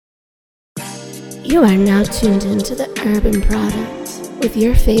You are now tuned into the Urban Product with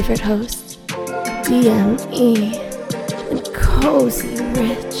your favorite hosts, DME and Cozy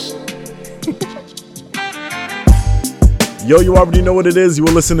Rich. Yo, you already know what it is. You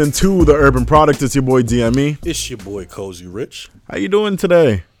were listening to the Urban Product. It's your boy DME. It's your boy Cozy Rich. How you doing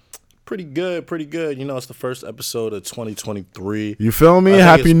today? Pretty good, pretty good. You know, it's the first episode of 2023. You feel me?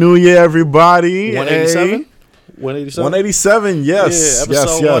 Happy New Year, everybody. 187? 187? 187, yes. Yeah,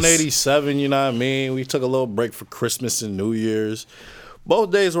 episode yes. 187, you know what I mean? We took a little break for Christmas and New Year's.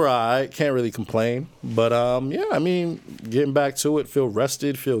 Both days were all right. Can't really complain. But, yeah, I mean, getting back to it, feel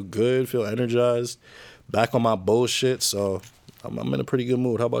rested, feel good, feel energized. Back on my bullshit, so I'm in a pretty good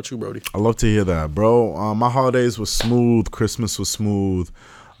mood. How about you, Brody? I love to hear that, bro. My holidays were smooth. Christmas was smooth.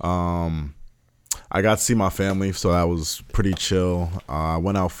 I got to see my family, so that was pretty chill. I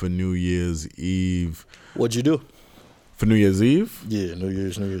went out for New Year's Eve. What'd you do? For New Year's Eve? Yeah, New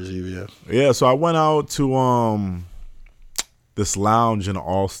Year's Eve, yeah. Yeah, so I went out to this lounge in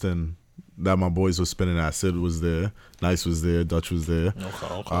Austin that my boys were spinning at. Sid was there. Nice was there. Dutch was there.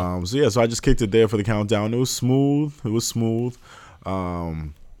 Okay. So I just kicked it there for the countdown. It was smooth.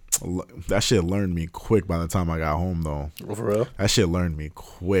 That shit learned me quick by the time I got home, though. Oh, for real? That shit learned me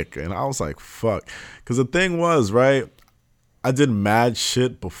quick. And I was like, fuck. Because the thing was, right, I did mad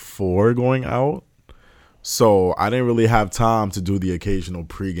shit before going out. So I didn't really have time to do the occasional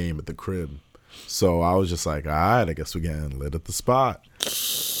pregame at the crib. So I was just like, all right, I guess we're getting lit at the spot.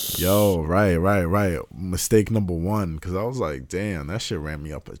 Yo, right. Mistake number one, because I was like, damn, that shit ran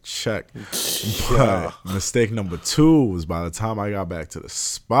me up a check. But mistake number two was by the time I got back to the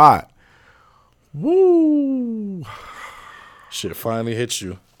spot, woo, Shit finally hit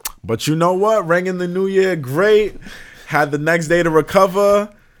you. But you know what? Rang in the new year great. Had the next day to recover.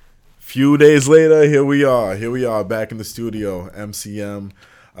 Few days later, here we are back in the studio. MCM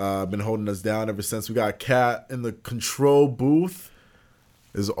been holding us down ever since. We got Kat in the control booth.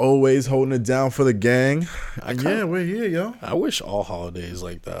 Is always holding it down for the gang. And yeah, we're here, yo. I wish all holidays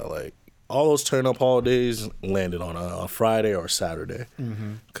like that, like all those turn up holidays landed on a Friday or a Saturday,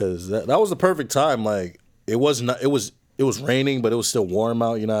 because that was the perfect time. Like it was raining, but it was still warm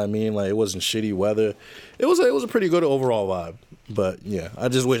out. You know what I mean? Like it wasn't shitty weather. It was a pretty good overall vibe. But yeah, I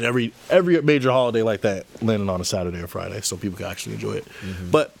just wish every major holiday like that landed on a Saturday or Friday, so people could actually enjoy it.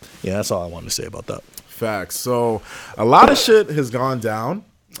 But yeah, that's all I wanted to say about that. Facts. So a lot of shit has gone down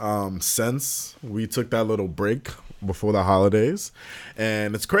since we took that little break before the holidays.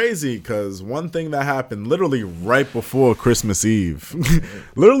 And it's crazy because one thing that happened literally right before Christmas Eve,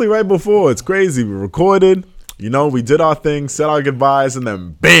 literally right before, it's crazy. We recorded, you know, we did our thing, said our goodbyes, and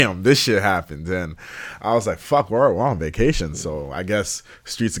then bam, this shit happened. And I was like, fuck, we're on vacation, so I guess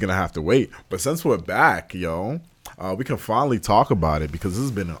streets are going to have to wait. But since we're back, yo, we can finally talk about it because this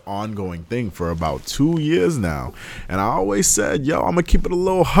has been an ongoing thing for about 2 years now. And I always said, yo, I'm going to keep it a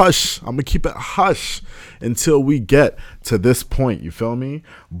little hush. I'm going to keep it hush until we get to this point. You feel me?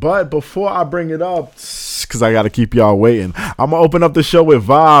 But before I bring it up, because I got to keep y'all waiting, I'm going to open up the show with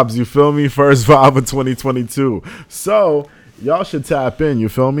vibes. You feel me? First vibe of 2022. So y'all should tap in, you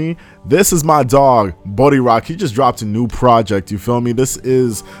feel me? This is my dog, Body Rock. He just dropped a new project, you feel me? This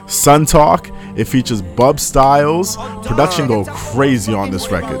is Sun Talk. It features Bub Styles. Production go crazy on this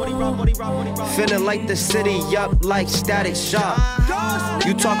record. Feeling like the city, up like Static Shock.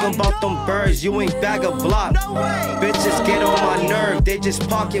 You talking about them birds, you ain't bag a block. Bitches get on my nerve, they just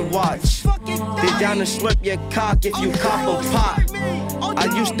pocket watch. They down to slip your cock if you cop a pop. I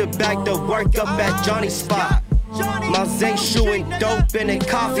used to back the work up at Johnny's spot. My Zay shooting dope in a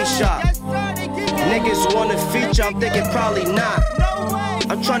coffee shop. Niggas wanna feature, I'm thinking probably not.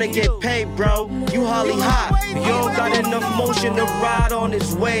 I'm trying to get paid, bro. You holly hot. You don't got enough motion to ride on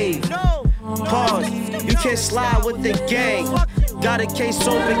this wave. Pause. You can't slide with the gang. Got a case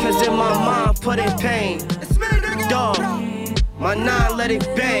open cause in my mind put in pain. Dog, my nine let it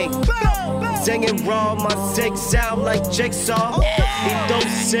bang. Singing raw, my zig sound like jigsaw. He don't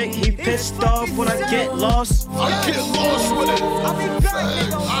sick, he pissed off when I get lost. I get lost with it.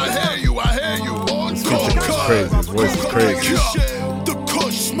 I hear you. Crazy, his voice is crazy. The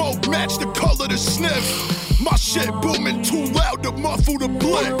kush smoke match the color to sniff. My shit booming too loud to muffle the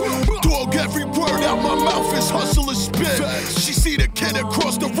blip. Dog, every word out my mouth is hustle and spit. She see the kid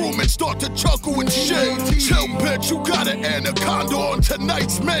across the room and start to chuckle and shit. Chill, bitch, you got an anaconda on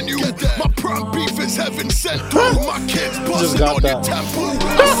tonight's menu. My prime beef is heaven sent through. My kids busting on your temple.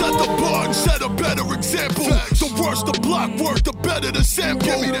 I set the bar and set a better example. The worse the block work, the better the sample.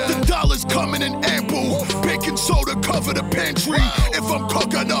 The dollars coming in ample. Baking soda cover the pantry. If I'm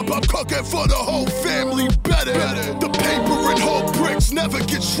cooking up, I'm cooking for the whole family. Better. The paper and whole brick lyrics never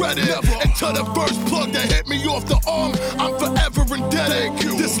get shredded. And to the first plug that hit me off the arm, I'm forever indebted.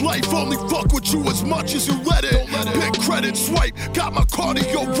 This life only fuck with you as much as you let it. Big credit swipe, got my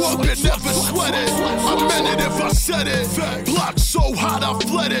cardio up and never sweated. I meant it if I said it. Block so hot I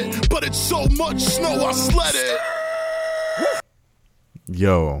fled it, but it's so much snow I sled it.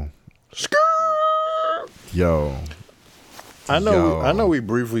 Yo. I know we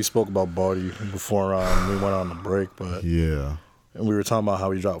briefly spoke about Barty before we went on the break, but yeah. And we were talking about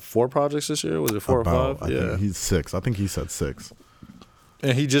how he dropped 4 projects this year. Was it 4 or 5? I think he's 6. I think he said 6.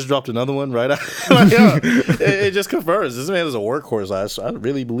 And he just dropped another one, right? It just confirms this man is a workhorse. I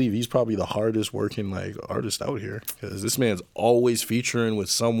really believe he's probably the hardest working artist out here, because this man's always featuring with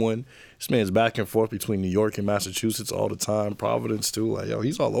someone. This man's back and forth between New York and Massachusetts all the time, Providence too.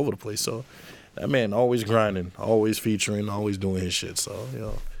 He's all over the place. So that man always grinding, always featuring, always doing his shit. So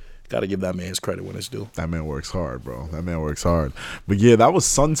got to give that man his credit when it's due. That man works hard, bro. That man works hard. But yeah, that was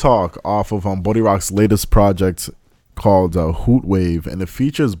Sun Talk off of Body Rock's latest project called Hoot Wave, and it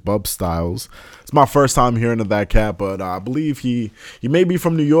features Bub Styles. It's my first time hearing of that cat, but I believe he may be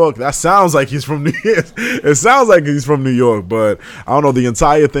from New York. That sounds like he's from New York. It sounds like he's from New York, but I don't know. The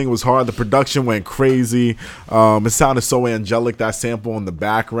entire thing was hard. The production went crazy. It sounded so angelic, that sample in the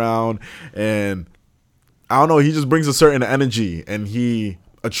background, and I don't know. He just brings a certain energy, and he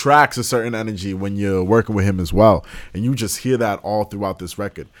attracts a certain energy when you're working with him as well, and you just hear that all throughout this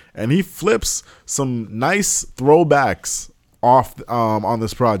record. And he flips some nice throwbacks off on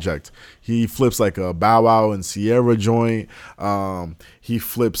this project. He flips like a Bow Wow and Sierra joint. He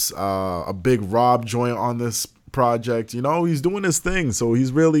flips a Big Rob joint on this project. He's doing his thing, so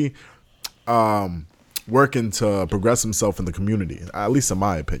he's really working to progress himself in the community, at least in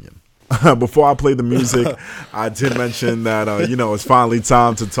my opinion. Before I play the music, I did mention that, it's finally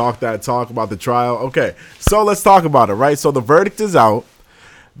time to talk about the trial. Okay, so let's talk about it, right? So the verdict is out.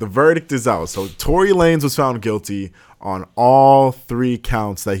 So Tory Lanez was found guilty on all 3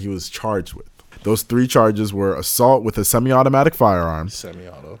 counts that he was charged with. Those 3 charges were assault with a semi-automatic firearm,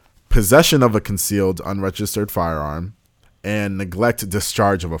 possession of a concealed, unregistered firearm, and neglect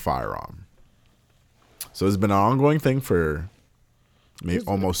discharge of a firearm. So it's been an ongoing thing for maybe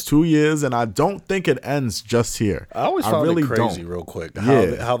almost 2 years, and I don't think it ends just here. I always found it crazy, real quick,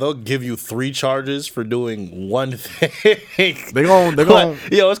 how they'll give you 3 charges for doing one thing. They gon'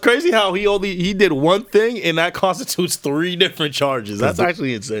 it's crazy how he did one thing, and that constitutes 3 different charges. That's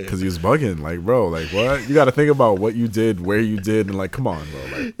actually insane. Because he was bugging, bro, what? You got to think about what you did, where you did, and come on,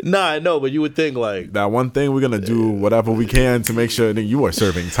 bro. Nah, I know, but you would think that one thing we're gonna do whatever we can to make sure that you are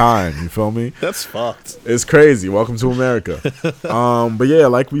serving time. You feel me? That's fucked. It's crazy. Welcome to America. But yeah,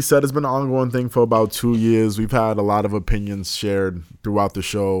 like we said, it's been an ongoing thing for about 2 years. We've had a lot of opinions shared throughout the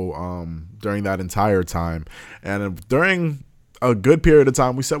show during that entire time. And during a good period of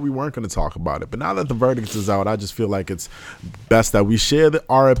time, we said we weren't going to talk about it. But now that the verdict is out, I just feel like it's best that we share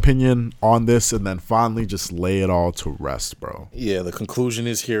our opinion on this and then finally just lay it all to rest, bro. Yeah, the conclusion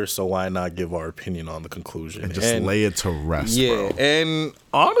is here, so why not give our opinion on the conclusion? And just lay it to rest, bro. Yeah, and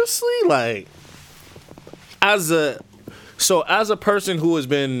honestly, as a person who has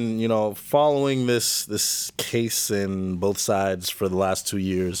been, following this case and both sides for the last 2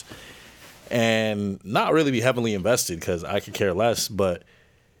 years, and not really be heavily invested because I could care less, but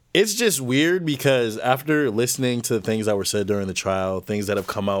it's just weird because after listening to things that were said during the trial, things that have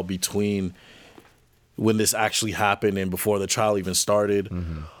come out between when this actually happened and before the trial even started,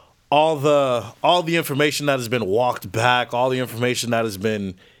 all the information that has been walked back, all the information that has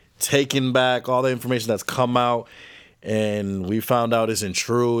been taken back, all the information that's come out and we found out isn't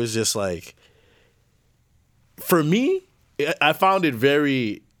true. It's just for me, I found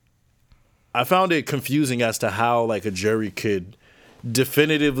it confusing as to how a jury could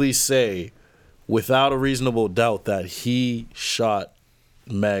definitively say without a reasonable doubt that he shot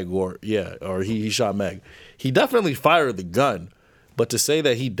Meg or he shot Meg. He definitely fired the gun, but to say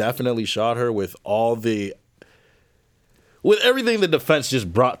that he definitely shot her with everything the defense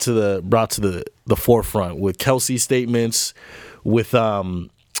just brought to the forefront, with Kelsey's statements, with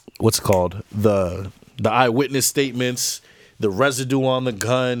what's it called, the eyewitness statements, the residue on the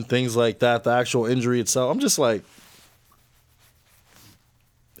gun, things like that, the actual injury itself. I'm just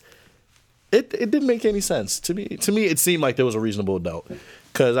it didn't make any sense to me. To me, it seemed like there was a reasonable doubt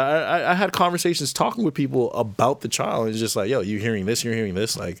because I had conversations talking with people about the trial, and it's just yo, you're hearing this.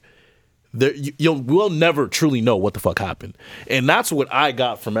 We'll never truly know what the fuck happened. And that's what I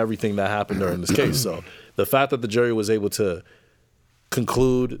got from everything that happened during this case. So the fact that the jury was able to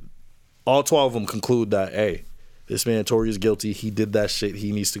conclude, all 12 of them conclude that, hey, this man Tory is guilty. He did that shit.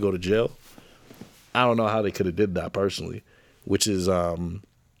 He needs to go to jail. I don't know how they could have did that personally. which is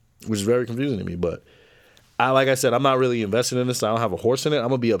very confusing to me. But like I said, I'm not really invested in this. I don't have a horse in it. I'm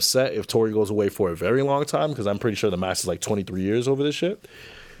gonna be upset if Tory goes away for a very long time because I'm pretty sure the max is like 23 years over this shit.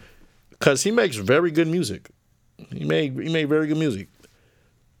 Because he makes very good music. He made very good music.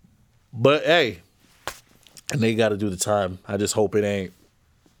 But hey, and they got to do the time. I just hope it ain't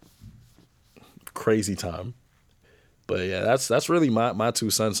crazy time. But yeah, that's really my 2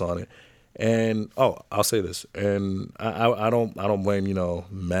 cents on it. And I'll say this, and I don't blame, you know,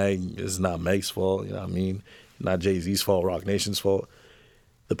 Meg. It's not Meg's fault, you know what I mean? Not Jay-Z's fault, Roc Nation's fault.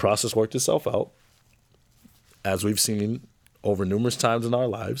 The process worked itself out. As we've seen over numerous times in our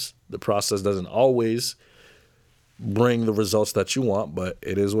lives, the process doesn't always bring the results that you want, but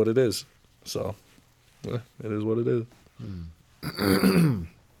it is what it is. So, yeah, it is what it is.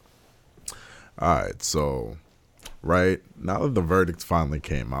 All right, so right now that the verdict finally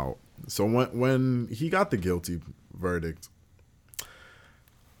came out, so when he got the guilty verdict,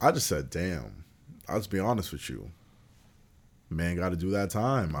 I just said, damn, I'll just be honest with you. Man got to do that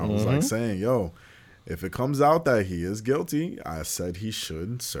time. I was like saying, yo, if it comes out that he is guilty, I said he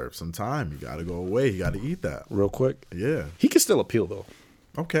should serve some time. He got to go away. He got to eat that. Real quick. Yeah. He can still appeal, though.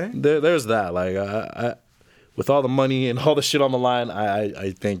 Okay. There's that. Like, I with all the money and all the shit on the line,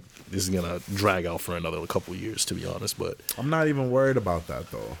 I think this is going to drag out for another couple of years, to be honest. But I'm not even worried about that,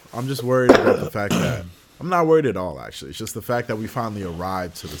 though. I'm just worried about the fact that I'm not worried at all, actually. It's just the fact that we finally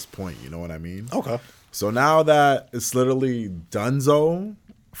arrived to this point. You know what I mean? Okay. So now that it's literally donezo,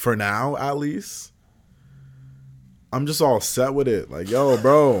 for now at least, I'm just all set with it. Like, yo,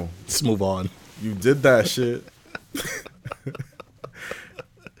 bro. Let's move on. You did that shit.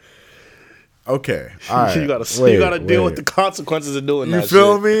 Okay. All right. You gotta deal with the consequences of doing that. You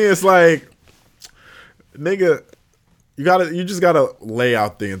feel shit. me? It's like, nigga, you just gotta lay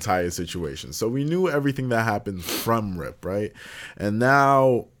out the entire situation. So we knew everything that happened from RIP, right? And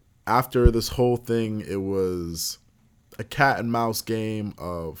now after this whole thing, it was a cat and mouse game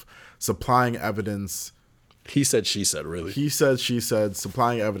of supplying evidence. He said, she said, really. He said, she said,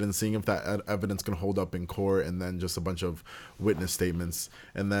 supplying evidence, seeing if that evidence can hold up in court, and then just a bunch of witness statements.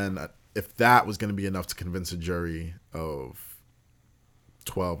 And then if that was going to be enough to convince a jury of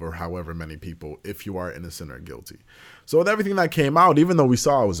 12 or however many people, if you are innocent or guilty. So with everything that came out, even though we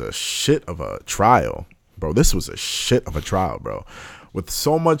saw it was a shit of a trial, bro, this was a shit of a trial, bro. With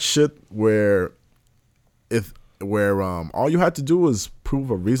so much shit where all you had to do was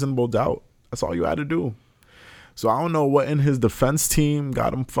prove a reasonable doubt. That's all you had to do. So I don't know what in his defense team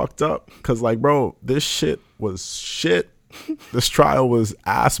got him fucked up. Because, like, bro, this shit was shit. This trial was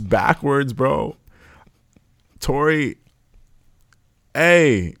ass backwards, bro. Tory,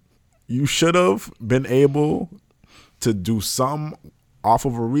 hey, you should have been able to do some off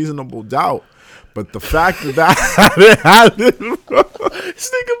of a reasonable doubt. But the fact that didn't happen, bro.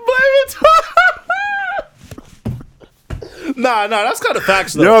 This nigga blame it. Nah, that's kind of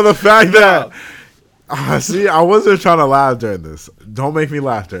facts, though. Yo, the fact that... see, I wasn't trying to laugh during this. Don't make me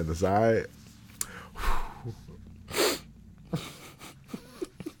laugh during this, all right?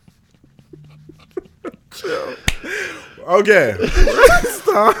 Okay.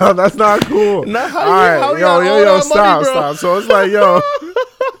 Stop. That's not cool. Nah, all right. Yo, stop. So it's like, yo,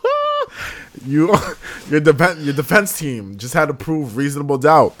 your defense team just had to prove reasonable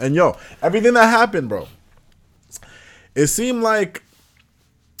doubt. And yo, everything that happened, bro, it seemed like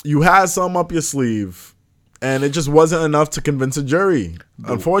you had some up your sleeve, and it just wasn't enough to convince a jury,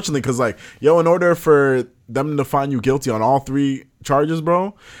 unfortunately. Because, like, yo, in order for them to find you guilty on all 3 charges,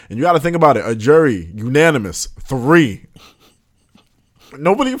 bro, and you got to think about it, a jury, unanimous, 3.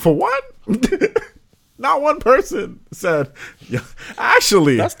 Nobody, for what? Not one person said, yo,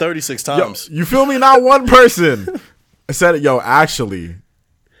 actually. That's 36 times. Yo, you feel me? Not one person said, yo, actually,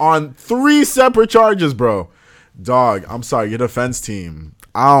 on 3 separate charges, bro. Dog, I'm sorry, your defense team,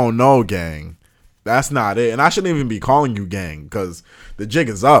 I don't know, gang. That's not it. And I shouldn't even be calling you gang because the jig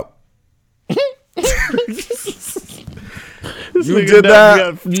is up. You did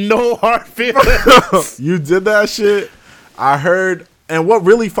that. No hard feelings. You did that shit. I heard. And what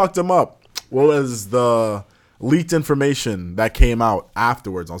really fucked him up was the leaked information that came out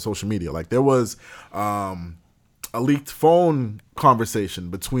afterwards on social media. Like, there was a leaked phone conversation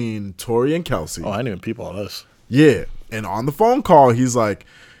between Tory and Kelsey. Oh, I didn't even peep all this. Yeah. And on the phone call, he's like,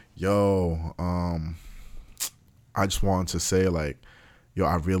 yo, I just wanted to say, like, yo,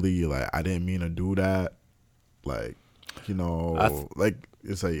 I really, like, I didn't mean to do that. Like, you know, like,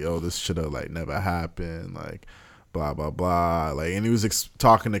 it's like, yo, this should have, like, never happened. Like, blah, blah, blah. Like, and he was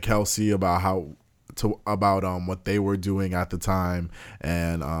talking to Kelsey about how about what they were doing at the time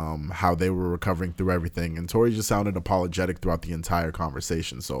and how they were recovering through everything. And Tory just sounded apologetic throughout the entire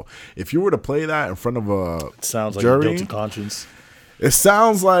conversation. So if you were to play that in front of a Sounds like jury, a guilty conscience. it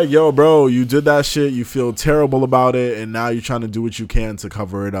sounds like, yo, bro, you did that shit. You feel terrible about it, and now you're trying to do what you can to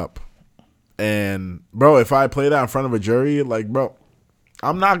cover it up. And, bro, if I play that in front of a jury, like, bro,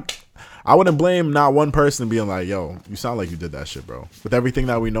 I wouldn't blame not one person being like, yo, you sound like you did that shit, bro. With everything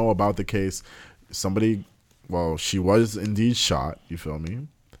that we know about the case, she was indeed shot, you feel me?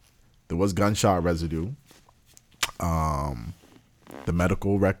 There was gunshot residue. The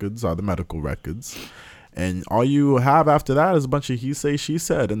medical records are the medical records. And all you have after that is a bunch of he say, she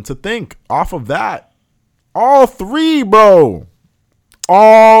said. And to think, off of that, all three, bro.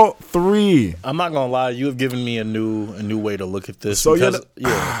 All three. I'm not gonna lie, you have given me a new way to look at this. So because,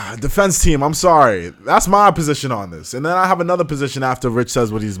 defense team, I'm sorry. That's my position on this. And then I have another position after Rich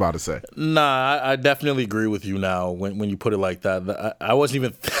says what he's about to say. Nah, I definitely agree with you now when you put it like that. I wasn't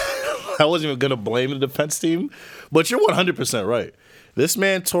even I wasn't even gonna blame the defense team, but you're 100% right. This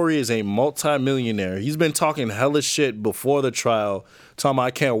man Tory is a multi-millionaire. He's been talking hella shit before the trial, talking about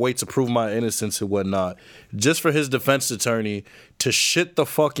I can't wait to prove my innocence and whatnot, just for his defense attorney to shit the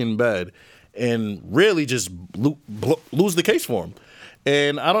fucking bed and really just lose the case for him.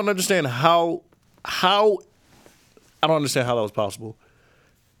 And I don't understand how I don't understand how that was possible.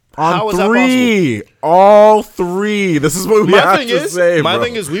 How is that possible? All three. This is what we have to say, My bro.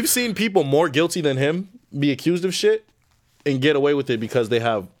 thing is, we've seen people more guilty than him be accused of shit and get away with it because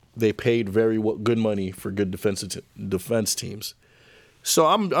they paid very good money for good defense teams. So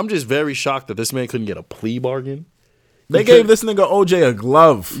I'm just very shocked that this man couldn't get a plea bargain. They gave this nigga OJ a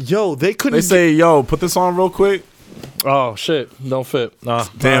glove. Yo, they couldn't. They say, yo, put this on real quick. Oh shit, don't fit.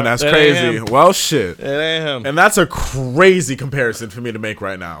 Damn, that's crazy. Well, shit. It ain't him. And that's a crazy comparison for me to make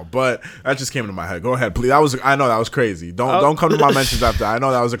right now. But that just came into my head. Go ahead, please. I know that was crazy. Don't come to my mentions after. I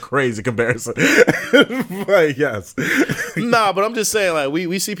know that was a crazy comparison. But yes. Nah, but I'm just saying, like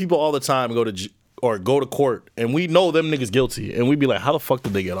we see people all the time go to court, and we know them niggas guilty, and we be like, how the fuck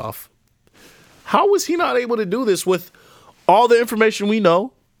did they get off? How was he not able to do this with all the information we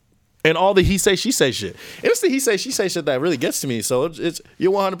know? And all the he say, she say shit. And it's the he say, she say shit that really gets to me. So it's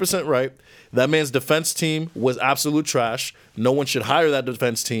you're 100% right. That man's defense team was absolute trash. No one should hire that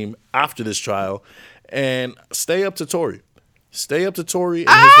defense team after this trial. And stay up to Tory. Stay up to Tory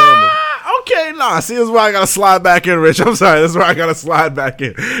and his family. Okay, nah. See, this is where I gotta slide back in, Rich. I'm sorry. This is where I gotta slide back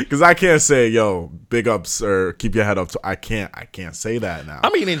in because I can't say, "Yo, big ups" or "keep your head up." I can't say that now. I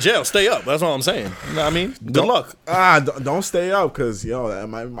mean, in jail, stay up. That's all I'm saying. You know what I mean? Good luck. Don't stay up because that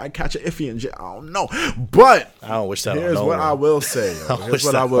might catch an iffy in jail. I don't know, but I don't wish that. Here's what I will say. Here's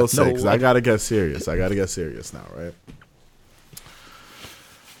what I will say because I gotta get serious. I gotta get serious now, right?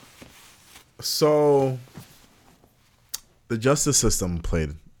 So, the justice system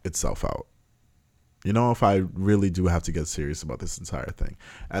played itself out. You know, if I really do have to get serious about this entire thing,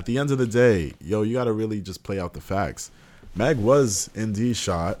 at the end of the day, you got to really just play out the facts. Meg was indeed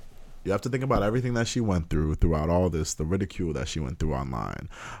shot. You have to think about everything that she went throughout all this, the ridicule that she went through online.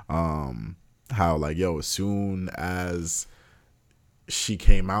 How, as soon as she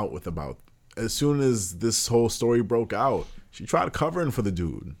came out as soon as this whole story broke out, she tried covering for the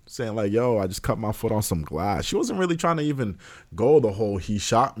dude, saying I just cut my foot on some glass. She wasn't really trying to even go the whole he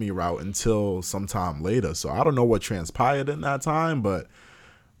shot me route until sometime later. So I don't know what transpired in that time, but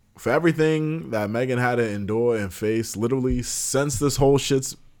for everything that Megan had to endure and face literally since this whole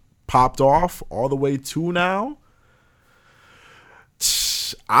shit's popped off all the way to now,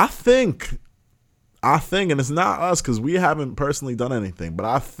 I think, and it's not us because we haven't personally done anything, but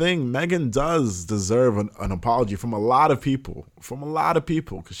I think Megan does deserve an apology from a lot of people,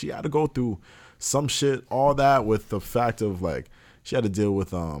 because she had to go through some shit, all that with the fact of she had to deal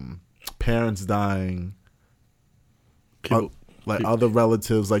with parents dying, other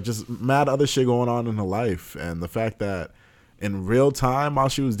relatives, just mad other shit going on in her life, and the fact that in real time while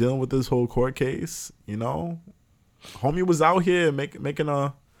she was dealing with this whole court case, homie was out here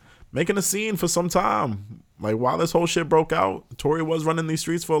making a scene for some time. While this whole shit broke out, Tory was running these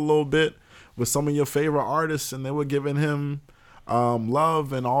streets for a little bit with some of your favorite artists, and they were giving him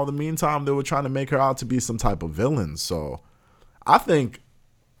love, and all the meantime, they were trying to make her out to be some type of villain. So I think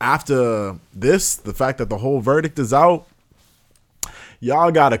after this, the fact that the whole verdict is out,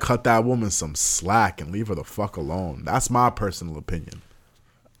 y'all gotta cut that woman some slack and leave her the fuck alone. That's my personal opinion.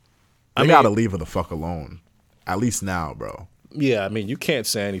 They gotta leave her the fuck alone. At least now, bro. Yeah, I mean, you can't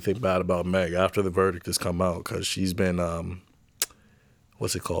say anything bad about Meg after the verdict has come out because she's been,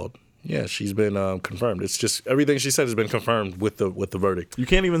 what's it called? Yeah, she's been confirmed. It's just everything she said has been confirmed with the verdict. You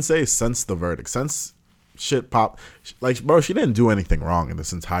can't even say since the verdict. Since shit pop. Like, bro, she didn't do anything wrong in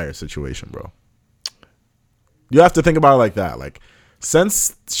this entire situation, bro. You have to think about it like that. Like,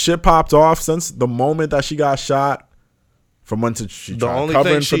 since shit popped off, since the moment that she got shot, from when she tried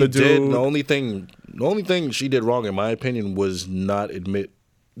covering for the dude. The only thing she did wrong, in my opinion, was not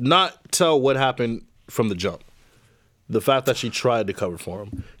tell what happened from the jump. The fact that she tried to cover for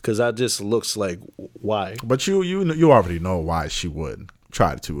him, because that just looks like why. But you already know why she would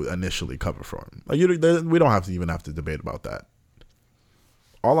try to initially cover for him. Like, we don't have to debate about that.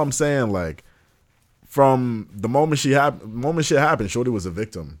 All I'm saying, like, from the moment shit happened, Shorty was a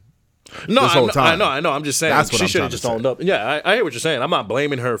victim. No, this whole time. I know. I'm just saying she should have just owned up. Yeah, I hear what you're saying. I'm not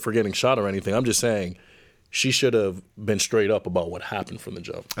blaming her for getting shot or anything. I'm just saying she should have been straight up about what happened from the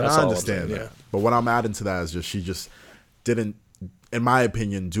jump. That's I understand that. Yeah. But what I'm adding to that is she just didn't, in my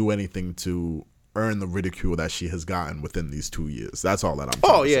opinion, do anything to earn the ridicule that she has gotten within these 2 years. That's all that I'm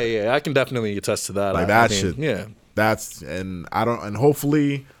trying to say. Yeah. I can definitely attest to that. Like, shit. Yeah. And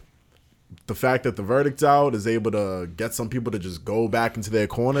hopefully the fact that the verdict's out is able to get some people to just go back into their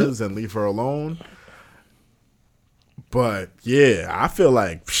corners and leave her alone. But yeah, I feel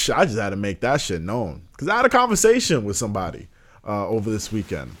like I just had to make that shit known, because I had a conversation with somebody over this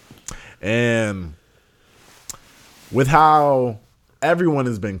weekend, and with how everyone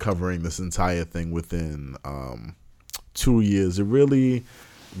has been covering this entire thing within 2 years, it really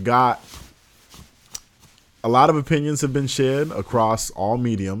got a lot of opinions have been shared across all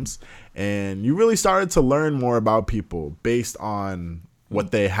mediums, and you really started to learn more about people based on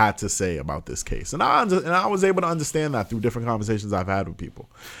what they had to say about this case. And I was able to understand that through different conversations I've had with people.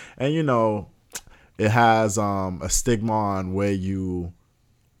 And, you know, it has a stigma on where you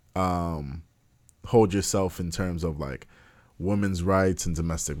hold yourself in terms of, like, women's rights and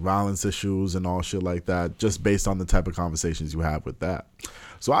domestic violence issues and all shit like that, just based on the type of conversations you have with that.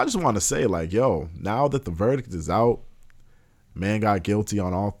 So I just want to say, like, yo, now that the verdict is out, man got guilty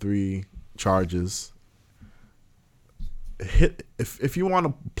on all 3 charges. If you want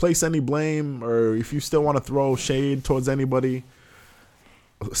to place any blame, or if you still want to throw shade towards anybody,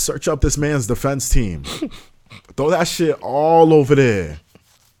 search up this man's defense team. Throw that shit all over there.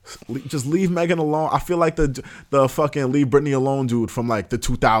 Just leave Megan alone. I feel like the fucking leave Britney alone dude from, like, the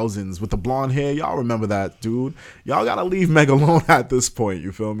 2000s with the blonde hair. Y'all remember that dude? Y'all gotta leave Meg alone at this point.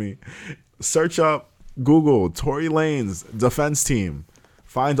 You feel me? Search up, Google Tory Lanez defense team.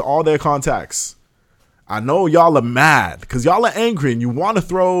 Find all their contacts. I know y'all are mad because y'all are angry and you want to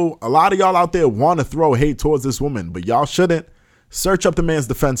throw, a lot of y'all out there want to throw hate towards this woman, but y'all shouldn't. Search up the man's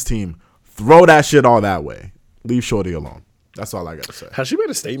defense team. Throw that shit all that way. Leave Shorty alone. That's all I got to say. Has she made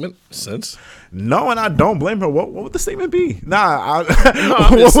a statement since? No, and I don't blame her. What would the statement be? I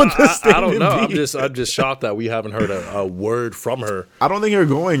don't know. I'm just shocked that we haven't heard a word from her. I don't think you're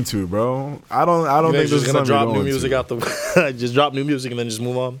going to, bro. I don't think she's gonna drop new music out the just drop new music and then just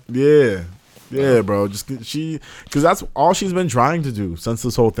move on. Yeah, bro. Because that's all she's been trying to do since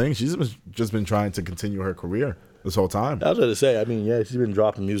this whole thing. She's just been trying to continue her career this whole time. I was going to say, I mean, yeah, she's been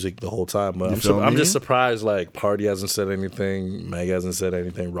dropping music the whole time. But I'm just surprised, like, Party hasn't said anything, Meg hasn't said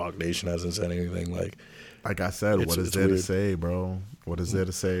anything, Rock Nation hasn't said anything. Like I said, what is there to say, bro? What is there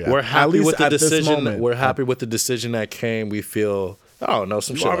to say? We're happy with the decision. We're happy with the decision that came. We feel, I don't know,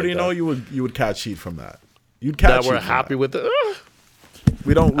 some shit like that. You already know you would catch heat from that. You'd catch that we're happy with it.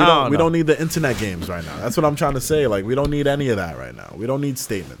 We don't need the internet games right now. That's what I'm trying to say. Like, we don't need any of that right now. We don't need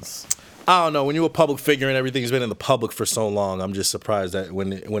statements. I don't know. When you're a public figure and everything's been in the public for so long, I'm just surprised that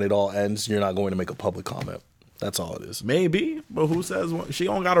when it all ends, you're not going to make a public comment. That's all it is. Maybe, but who says she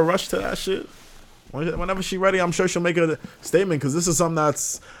don't got to rush to that shit? Whenever she's ready, I'm sure she'll make a statement, because this is something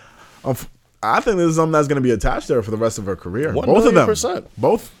that's, I think this is something that's going to be attached to her for the rest of her career. Both of them,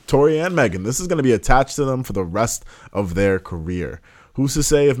 both Tory and Megan. This is going to be attached to them for the rest of their career. Who's to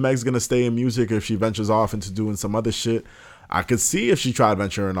say if Meg's going to stay in music or if she ventures off into doing some other shit? I could see if she tried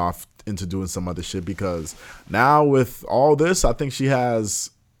venturing off into doing some other shit, because now with all this, I think she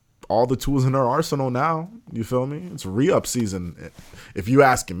has all the tools in her arsenal now. You feel me? It's re-up season, if you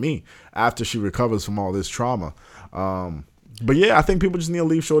asking me, after she recovers from all this trauma. But yeah, I think people just need to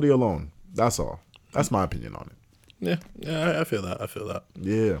leave Shorty alone. That's all. That's my opinion on it. Yeah, I feel that.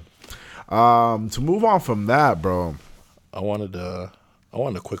 Yeah. To move on from that, bro, I wanted to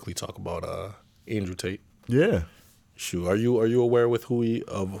quickly talk about Andrew Tate. Yeah. Shoot, are you aware with who he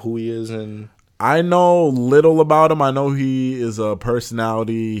is? And I know little about him. I know he is a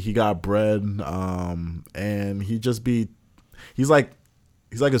personality. He got bread, and he's like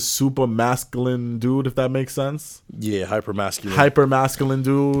a super masculine dude, if that makes sense. Yeah, hyper masculine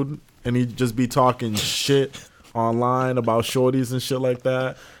dude, and he just be talking shit online about shorties and shit like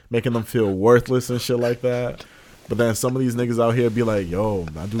that. making them feel worthless and shit like that. But then some of these niggas out here be like, yo,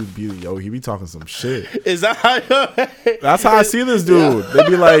 that dude he be talking some shit. Is that how That's how I see this dude. They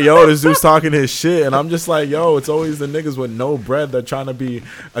be like, yo, this dude's talking his shit. And I'm just like, yo, it's always the niggas with no bread that trying to be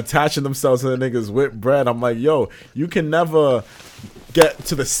attaching themselves to the niggas with bread. I'm like, yo, you can never get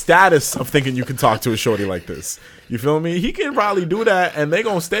to the status of thinking you can talk to a shorty like this. You feel me? He can probably do that and they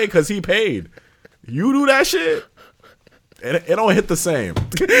gonna stay because he paid. You do that shit, it don't hit the same.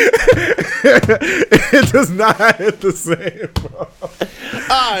 It does not hit the same, bro.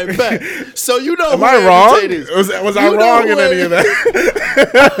 I bet. So you know, am I wrong? Was I wrong in any of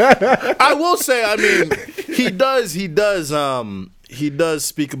that? I will say, I mean, he does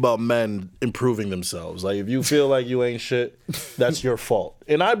speak about men improving themselves. Like, if you feel like you ain't shit, that's your fault.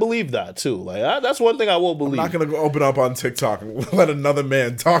 And I believe that too. Like, that's one thing I will believe. I'm not gonna go open up on TikTok and let another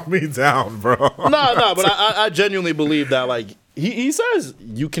man talk me down, bro. No, but I genuinely believe that. Like, he says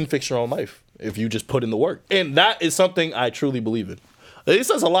you can fix your own life if you just put in the work, and that is something I truly believe in. He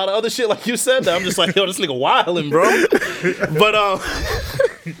says a lot of other shit, like you said, that I'm just like, yo, this nigga wildin', bro. But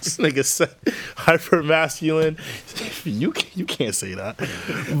this nigga said hyper masculine. You can't say that.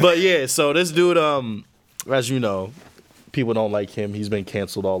 But yeah, so this dude, as you know, people don't like him. He's been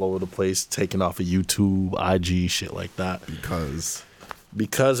canceled all over the place, taken off of YouTube, IG, shit like that.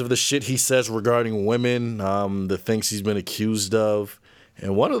 Because of the shit he says regarding women, the things he's been accused of.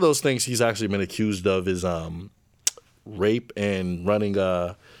 And one of those things he's actually been accused of is rape and running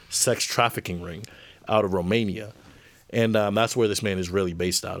a sex trafficking ring out of Romania. And that's where this man is really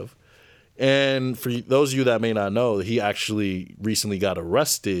based out of. And for those of you that may not know, he actually recently got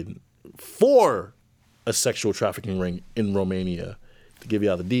arrested for a sexual trafficking ring in Romania. To give you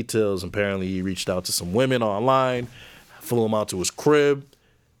all the details, apparently he reached out to some women online, flew them out to his crib,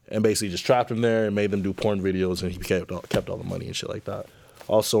 and basically just trapped them there and made them do porn videos, and he kept all the money and shit like that.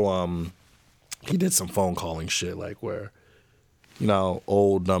 Also, he did some phone calling shit, like where, you know,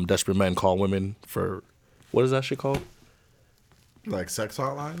 old desperate men call women for, what is that shit called? Like sex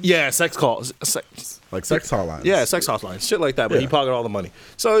hotlines? Yeah, sex calls. Like sex hotlines. Yeah, sex hotlines. Shit like that, but he pocketed all the money.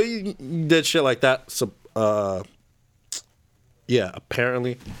 So he did shit like that. So, yeah,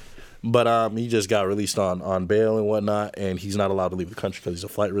 apparently. But he just got released on bail and whatnot, and he's not allowed to leave the country because he's a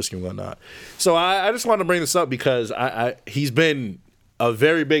flight risk and whatnot. So I just wanted to bring this up because he's been a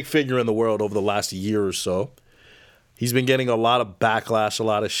very big figure in the world over the last year or so. He's been getting a lot of backlash, a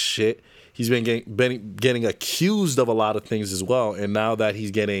lot of shit. He's been getting accused of a lot of things as well. And now that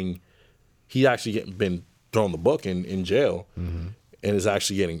he's actually been thrown the book in jail and is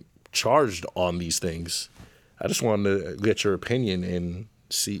actually getting charged on these things. I just wanted to get your opinion and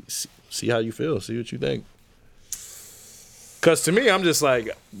see how you feel, see what you think. Because to me, I'm just like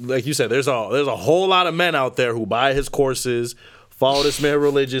you said, there's a whole lot of men out there who buy his courses, follow this man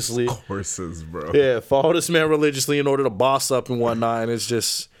religiously. Courses, bro. Yeah, follow this man religiously in order to boss up and whatnot. And it's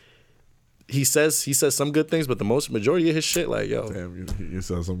just, he says some good things, but the majority of his shit, like, yo. Damn, you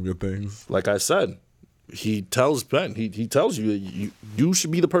said some good things. Like I said, he tells Ben, he tells you that you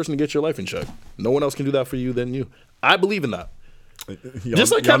should be the person to get your life in check. No one else can do that for you than you. I believe in that.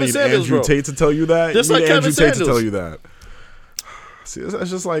 Just like Kevin Sanders, Andrew bro. Tate to tell you that. Just like Kevin Sanders to tell you that. See, it's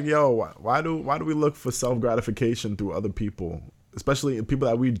just like, yo, why do we look for self gratification through other people, especially people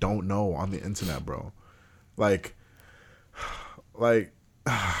that we don't know on the internet, bro? Like, you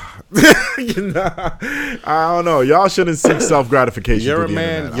know, I don't know. Y'all shouldn't seek self gratification. You're a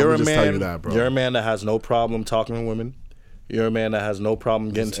man. You're a man. You're a man that has no problem talking to women. You're a man that has no problem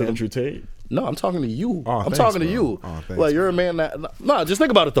getting to Andrew Tate. No, I'm talking to you. I'm talking to you. Thanks, like, you're a man that... No, just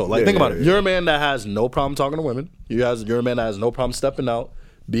think about it, though. Like, think about it. You're a man that has no problem talking to women. You're a man that has no problem stepping out,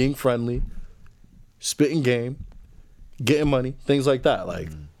 being friendly, spitting game, getting money, things like that. Like,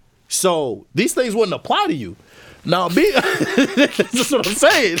 so these things wouldn't apply to you. Now, that's what I'm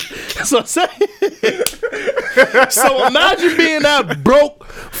saying. That's what I'm saying. So imagine being that broke,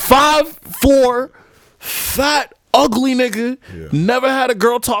 5'4", fat, ugly nigga, never had a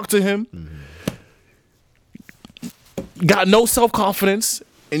girl talk to him, got no self-confidence,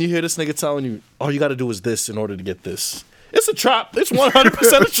 and you hear this nigga telling you, all you got to do is this in order to get this. It's a trap. It's 100%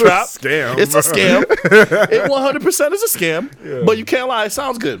 a trap. It's a scam. It 100% is a scam. Yeah. But you can't lie. It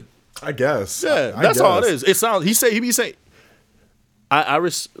sounds good. I guess. Yeah, that's all it is. It sounds. He be saying.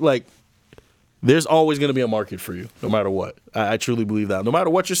 There's always going to be a market for you, no matter what. I truly believe that. No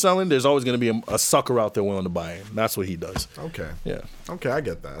matter what you're selling, there's always going to be a sucker out there willing to buy it. That's what he does. Okay. Yeah. Okay, I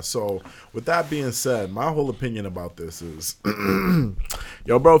get that. So, with that being said, my whole opinion about this is,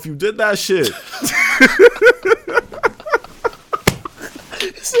 yo, bro, if you did that shit.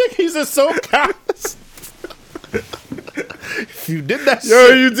 He's just so callous. If You did that Yo,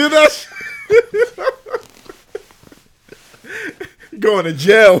 shit. you did that shit. Going to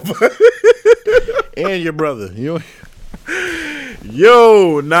jail. And your brother.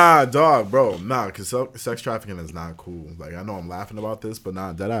 Yo, nah, dog, bro. Nah, because sex trafficking is not cool. Like, I know I'm laughing about this, but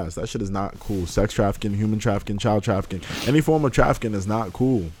nah, deadass. That shit is not cool. Sex trafficking, human trafficking, child trafficking, any form of trafficking is not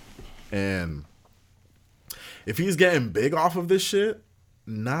cool. And if he's getting big off of this shit,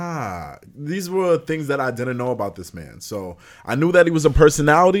 nah. These were things that I didn't know about this man. So I knew that he was a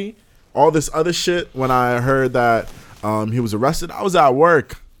personality. All this other shit, when I heard that he was arrested, I was at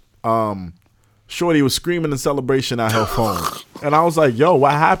work. Shorty was screaming in celebration at her phone. And I was like, yo,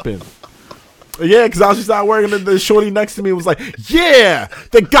 what happened? Yeah, because I was just at work, and the shorty next to me was like, yeah,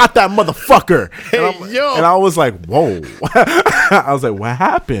 they got that motherfucker. And I was like, whoa. I was like, what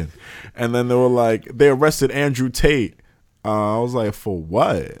happened? And then they were like, they arrested Andrew Tate. I was like, for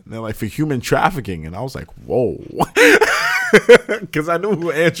what? And they're like, for human trafficking. And I was like, whoa. Because I knew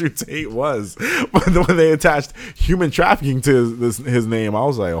who Andrew Tate was. But when they attached human trafficking to his name, I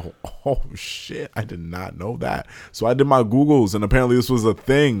was like, oh, shit. I did not know that. So I did my Googles, and apparently this was a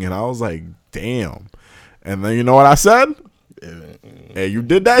thing. And I was like, damn. And then you know what I said? Hey, you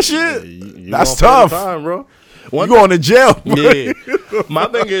did that shit? You That's tough. Time, bro. You going to jail. Yeah. My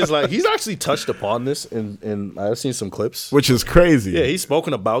thing is, like, he's actually touched upon this, and I've seen some clips. Which is crazy. Yeah, he's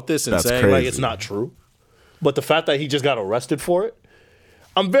spoken about this and That's saying, crazy. like, it's not true. But the fact that he just got arrested for it,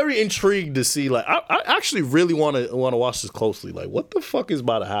 I'm very intrigued to see. Like, I actually really want to watch this closely. Like, what the fuck is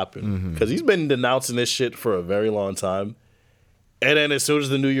about to happen? Because he's been denouncing this shit for a very long time. And then as soon as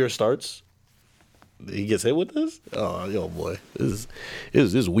the new year starts, he gets hit with this? Oh, yo, boy. This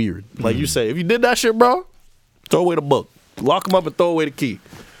is weird. Like you say, if you did that shit, bro, throw away the book. Lock him up and throw away the key.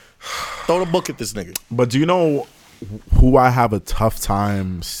 Throw the book at this nigga. But do you know who I have a tough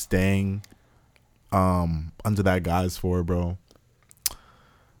time staying under that guise for, bro?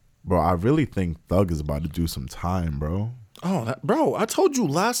 Bro, I really think Thug is about to do some time, bro. Oh, bro, I told you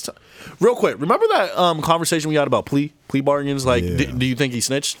last time. Real quick, remember that conversation we had about plea bargains? Like, Yeah. do you think he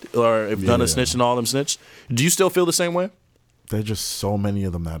snitched? Or if Gunna snitched and all them snitched? Do you still feel the same way? There's just so many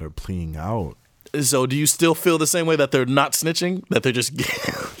of them that are pleading out. So do you still feel the same way that they're not snitching? That they're just...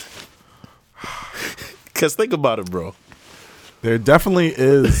 Because think about it, bro. There definitely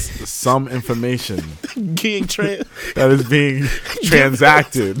is some information that is being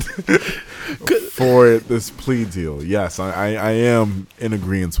transacted for this plea deal. Yes, I am in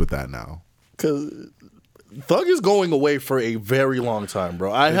agreement with that now. Because Thug is going away for a very long time,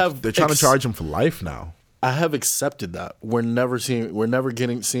 bro. They're trying to charge him for life now. I have accepted that. We're never seeing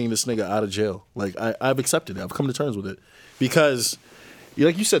this nigga out of jail. Like, I've accepted it. I've come to terms with it. Because,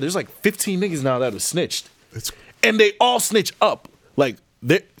 like you said, there's like 15 niggas now that have snitched. And they all snitch up. Like,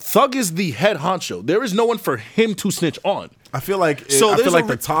 Thug is the head honcho. There is no one for him to snitch on. I feel like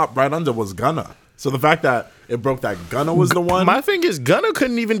the top right under was Gunna. So the fact that it broke that Gunna was the one. My thing is, Gunna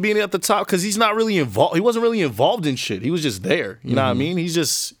couldn't even be at the top because he's not really involved. He wasn't really involved in shit. He was just there. You know what I mean? He's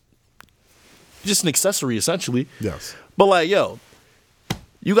just an accessory, essentially. Yes. But like, yo,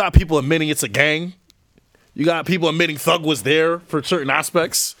 you got people admitting it's a gang. You got people admitting Thug was there for certain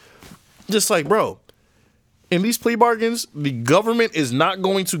aspects. Just like, bro, in these plea bargains, the government is not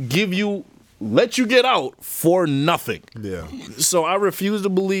going to let you get out for nothing. Yeah. So I refuse to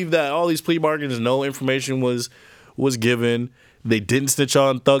believe that all these plea bargains, no information was given. They didn't snitch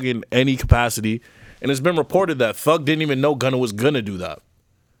on Thug in any capacity. And it's been reported that Thug didn't even know Gunna was going to do that.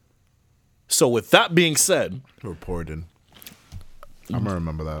 So with that being said... Reported. I'm going to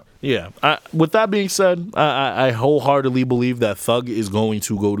remember that. Yeah. With that being said, I wholeheartedly believe that Thug is going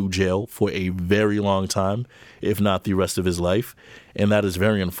to go to jail for a very long time, if not the rest of his life. And that is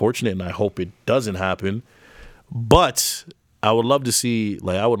very unfortunate, and I hope it doesn't happen. But I would love to see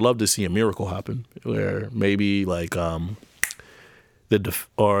a miracle happen where maybe like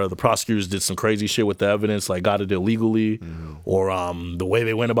the prosecutors did some crazy shit with the evidence, like got it illegally, or the way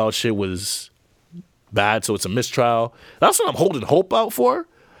they went about shit was bad, so it's a mistrial. That's what I'm holding hope out for.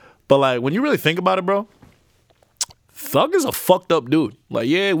 But like, when you really think about it, bro, Thug is a fucked up dude. Like,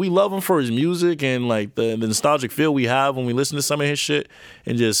 yeah, we love him for his music and like the nostalgic feel we have when we listen to some of his shit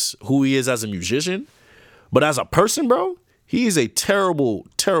and just who he is as a musician. But as a person, bro, he is a terrible,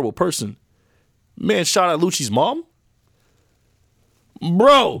 terrible person. Man shot at Lucci's mom.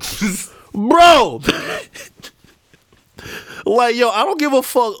 Bro. Like, yo, I don't give a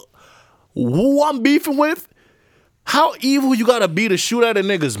fuck who I'm beefing with. How evil you gotta be to shoot at a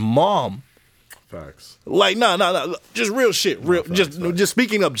nigga's mom? Facts. Like, nah. Just real shit. Just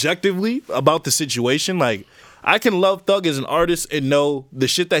speaking objectively about the situation, like, I can love Thug as an artist and know the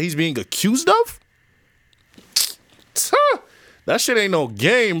shit that he's being accused of. That shit ain't no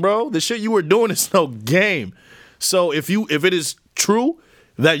game, bro. The shit you were doing is no game. So if it is true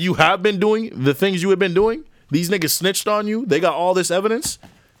that you have been doing the things you have been doing, these niggas snitched on you, they got all this evidence,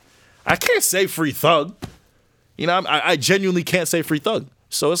 I can't say free thug. You know, I genuinely can't say free thug.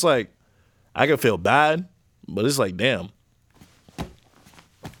 So it's like, I can feel bad, but it's like, damn.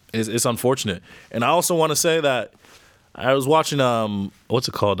 It's unfortunate. And I also want to say that I was watching, what's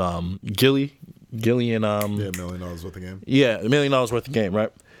it called? Gilly and Yeah, $1 million worth of game. Yeah, $1 million worth of game,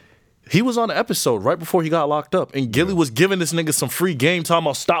 right? He was on the episode right before he got locked up, and Gilly was giving this nigga some free game, talking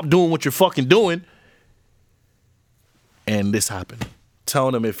about stop doing what you're fucking doing. And this happened.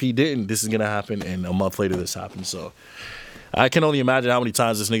 Telling him if he didn't, this is gonna happen, and a month later this happened. So I can only imagine how many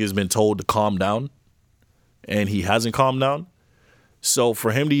times this nigga's been told to calm down, and he hasn't calmed down. So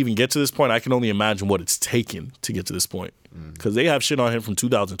for him to even get to this point, I can only imagine what it's taken to get to this point. Because they have shit on him from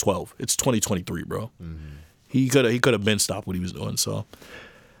 2012. It's 2023, bro. He could have been stopped what he was doing. So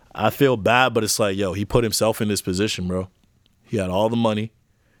I feel bad, but it's like, yo, he put himself in this position, bro. He had all the money.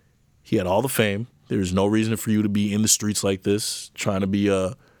 He had all the fame. There's no reason for you to be in the streets like this, trying to be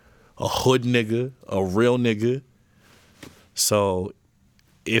a hood nigga, a real nigga. So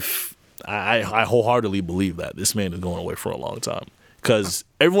if I wholeheartedly believe that this man is going away for a long time. Because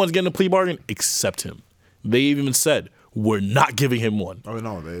everyone's getting a plea bargain except him. They even said, we're not giving him one. Oh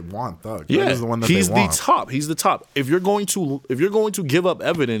no, they want Thug. Yeah, That is the one that he's they want. the top. He's the top. If you're going to give up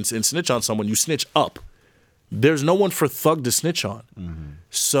evidence and snitch on someone, you snitch up. There's no one for Thug to snitch on.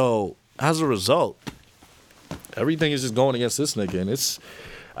 So as a result, everything is just going against this nigga, and it's.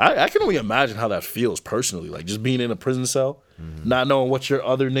 I can only imagine how that feels personally, like just being in a prison cell, not knowing what your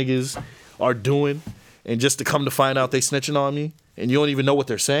other niggas are doing, and just to come to find out they snitching on me, and you don't even know what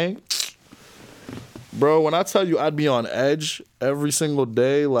they're saying. Bro, when I tell you I'd be on edge every single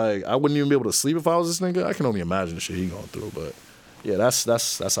day, like I wouldn't even be able to sleep if I was this nigga. I can only imagine the shit he going through. But yeah, that's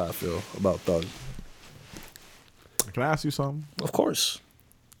how I feel about Thug. Can I ask you something? Of course.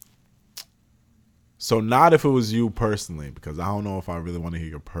 So not if it was you personally, because I don't know if I really want to hear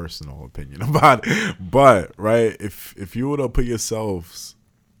your personal opinion about it. But right, if you were to put yourselves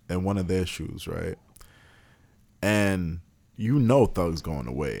in one of their shoes, right, and you know Thug's going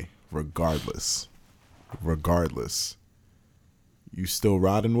away regardless, you still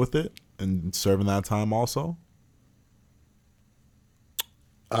riding with it and serving that time also?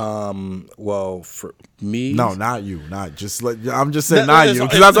 Well, for me, No, not you. Not just like I'm just saying not you,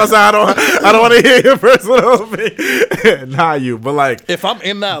 because that's what I said. I don't want to hear your personal opinion. Not you, but like if I'm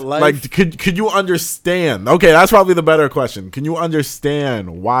in that life, like could you understand? Okay, that's probably the better question. Can you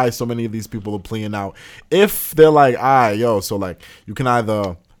understand why so many of these people are pleading out? If they're like, so like you can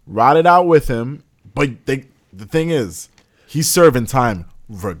either ride it out with him, but the thing is, he's serving time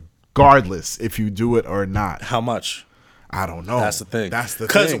regardless if you do it or not. how much? I don't know. That's the thing. That's the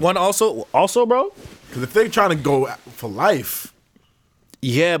thing. Because one also, bro. Because if they're trying to go for life,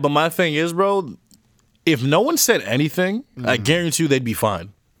 Yeah, but my thing is, bro, if no one said anything, I guarantee you they'd be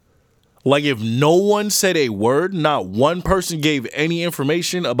fine. Like, if no one said a word, not one person gave any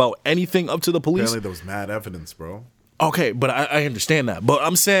information about anything up to the police. apparently there was mad evidence, bro. Okay, but I understand that. But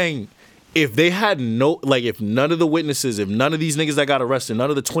I'm saying, if they had if none of the witnesses, if none of these niggas that got arrested, none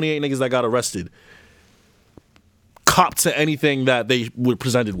of the 28 niggas that got arrested, copped to anything that they were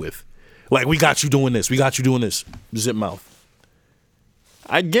presented with, like, we got you doing this, zip mouth,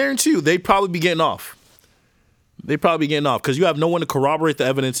 I guarantee you they'd probably be getting off. Because you have no one to corroborate the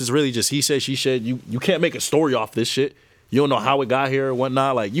evidence. It's really just he said, she said. You can't make a story off this shit. You don't know how it got here or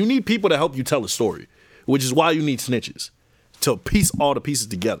whatnot. Like, you need people to help you tell a story, which is why you need snitches to piece all the pieces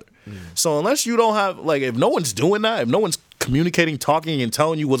together. So unless you don't have, like, if no one's doing that, if no one's communicating, talking, and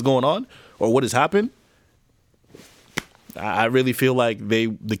telling you what's going on or what has happened, I really feel like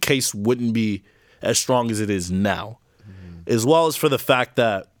the case wouldn't be as strong as it is now. As well as for the fact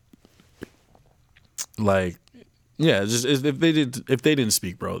that, like, yeah, just if they didn't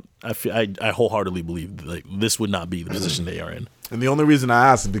speak, bro, I wholeheartedly believe like this would not be the position they are in. And the only reason I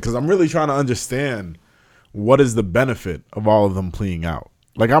ask is because I'm really trying to understand what is the benefit of all of them pleading out.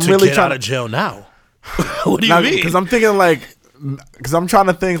 Like, I'm really get trying out of jail now. What do you mean? Because I'm thinking because I'm trying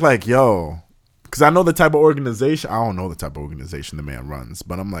to think like, yo, because I know the type of organization. I don't know the type of organization the man runs,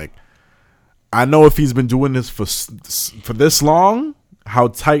 but I'm like, I know if he's been doing this for this long, how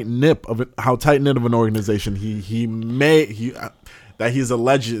tight knit of an organization that he's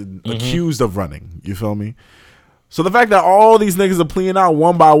accused of running. You feel me? So the fact that all these niggas are pleading out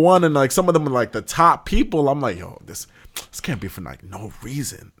one by one, and like some of them are like the top people, I'm like, yo, this can't be for like no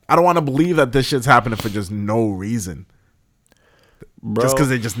reason. I don't want to believe that this shit's happening for just no reason. Bro, just because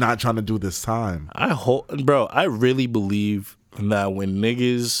they're just not trying to do this time. I really believe that when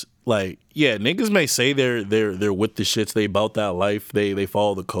niggas niggas may say they're with the shits, they about that life, they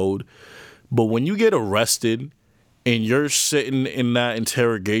follow the code, but when you get arrested and you're sitting in that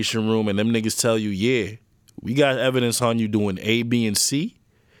interrogation room and them niggas tell you, yeah, we got evidence on you doing A, B, and C,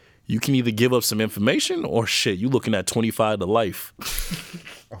 you can either give up some information or shit, you looking at 25 to life.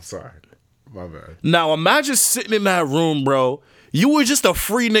 I'm sorry. My bad. Now imagine sitting in that room, bro. You were just a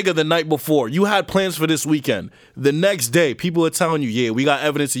free nigga the night before. You had plans for this weekend. The next day, people are telling you, yeah, we got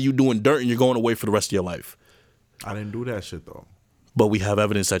evidence of you doing dirt and you're going away for the rest of your life. I didn't do that shit, though. But we have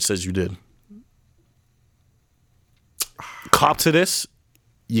evidence that says you did. Cop to this.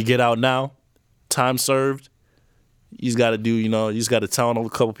 You get out now. Time served. You just got to do, you just got to tell a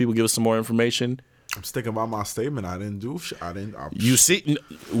couple people, give us some more information. I'm sticking by my statement. I didn't do shit. You see,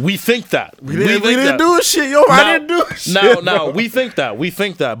 we think that. We didn't do shit, yo. I didn't do shit. Now, we think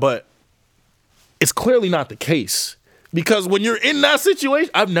that, but it's clearly not the case. Because when you're in that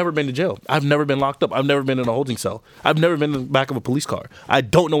situation, I've never been to jail. I've never been locked up. I've never been in a holding cell. I've never been in the back of a police car. I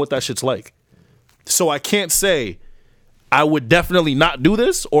don't know what that shit's like. So I can't say I would definitely not do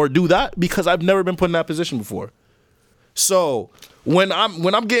this or do that because I've never been put in that position before. So when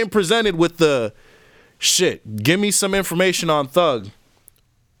I'm getting presented with the shit, give me some information on Thug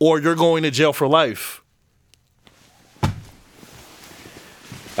or you're going to jail for life.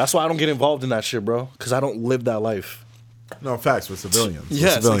 That's why I don't get involved in that shit, bro, because I don't live that life. No, facts, with civilians.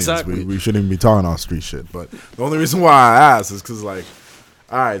 Yes, with civilians. exactly. We shouldn't even be talking on street shit. But the only reason why I asked is because, like,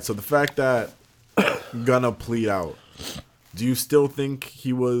 all right, so the fact that Gunna plead out, do you still think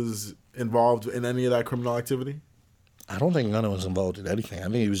he was involved in any of that criminal activity? I don't think Gunna was involved in anything. I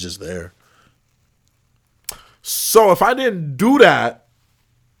think he was just there. So if I didn't do that,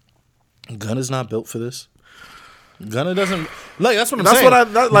 Gunna's not built for this. Gunna doesn't like. That's what I'm that's saying.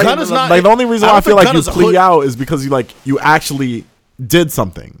 Gunna's not. Like the only reason why I feel like you plea out is because you actually did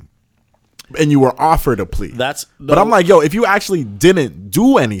something, and you were offered a plea. But I'm like, yo, if you actually didn't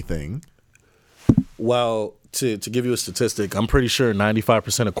do anything, well, to give you a statistic, I'm pretty sure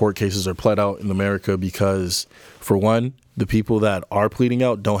 95% of court cases are pled out in America because, for one, the people that are pleading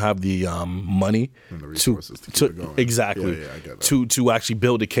out don't have the money and the resources to keep it going. Exactly. Yeah, I get that. To actually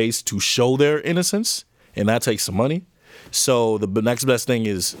build a case to show their innocence. And that takes some money. So the next best thing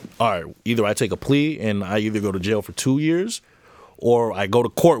is, all right, either I take a plea and I either go to jail for 2 years or I go to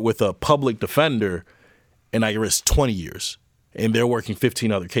court with a public defender and I risk 20 years. And they're working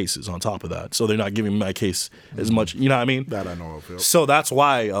 15 other cases on top of that. So they're not giving me my case as much. You know what I mean? That I know of. Yep. So that's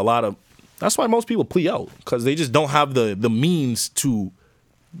why most people plea out because they just don't have the means to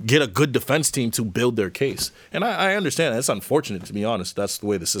get a good defense team to build their case. And I understand that. It's unfortunate, to be honest. That's the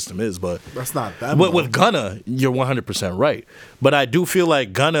way the system is. But that's not that. With Gunna, you're 100% right. But I do feel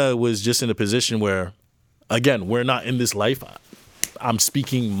like Gunna was just in a position where, again, we're not in this life. I'm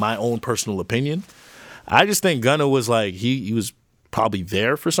speaking my own personal opinion. I just think Gunna was like, he was probably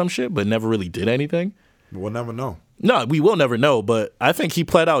there for some shit, but never really did anything. We'll never know. No, we will never know. But I think he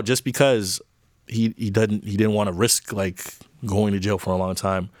pled out just because he didn't want to risk like going to jail for a long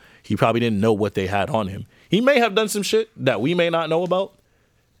time. He probably didn't know what they had on him. He may have done some shit that we may not know about,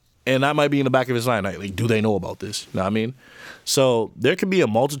 and that might be in the back of his mind. Like, do they know about this? You know what I mean? So there could be a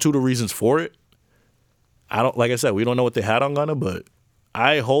multitude of reasons for it. Like I said, we don't know what they had on Gunna, but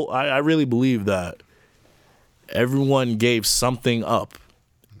I really believe that everyone gave something up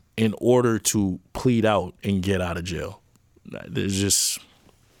in order to plead out and get out of jail. There's just,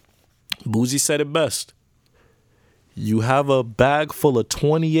 Boozy said it best. You have a bag full of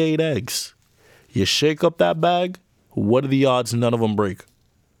 28 eggs. You shake up that bag, what are the odds none of them break?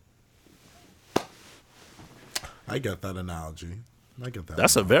 I get that analogy.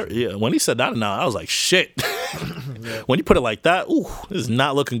 That's when he said that analogy, I was like, shit. Yeah. When you put it like that, ooh, this is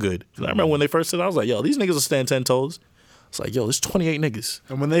not looking good. I remember when they first said it, I was like, yo, these niggas will stand 10 toes. It's like, yo, there's 28 niggas.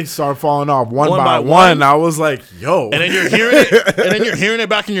 And when they start falling off one by one, I was like, yo. And then you're hearing it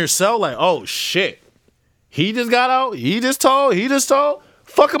back in your cell, like, oh shit. He just got out. He just told.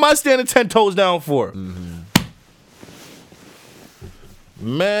 Fuck am I standing 10 toes down for? Mm-hmm.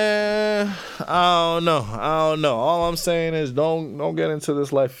 Man, I don't know. All I'm saying is don't get into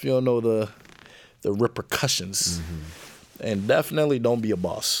this life if you don't know the repercussions. Mm-hmm. And definitely don't be a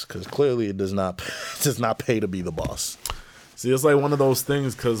boss, because clearly it does not pay to be the boss. See, it's like one of those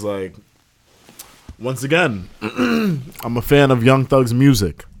things because, like, once again, I'm a fan of Young Thug's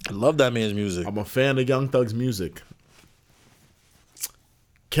music. I love that man's music. I'm a fan of Young Thug's music.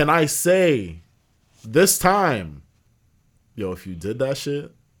 Can I say this time, yo, if you did that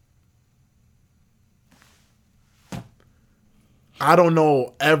shit, I don't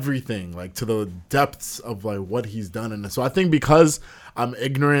know everything, like, to the depths of, like, what he's done. And so I think because I'm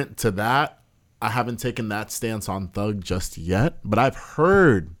ignorant to that, I haven't taken that stance on Thug just yet. But I've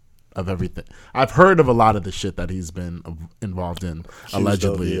heard of everything. I've heard of a lot of the shit that he's been involved in,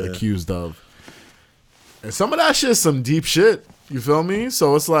 accused of. And some of that shit is some deep shit. You feel me?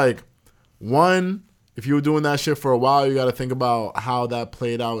 So it's like, one, if you were doing that shit for a while, you got to think about how that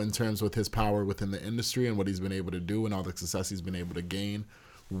played out in terms with his power within the industry and what he's been able to do and all the success he's been able to gain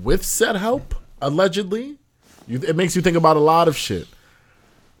with said help, allegedly. It makes you think about a lot of shit.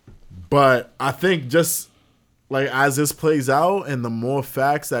 But I think just like as this plays out and the more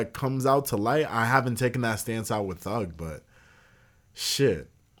facts that comes out to light, I haven't taken that stance out with Thug, but shit.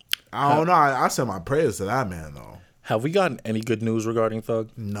 I don't know. I send my prayers to that man, though. Have we gotten any good news regarding Thug?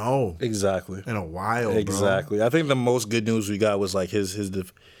 No. Exactly. In a while, Exactly. bro. I think the most good news we got was like his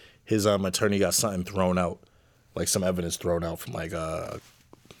attorney got something thrown out, like some evidence thrown out from like a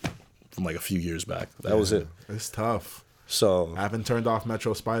few years back. That was it. It's tough. So I haven't turned off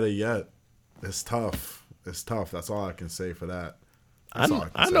Metro Spider yet. It's tough. It's tough. That's all I can say for that. I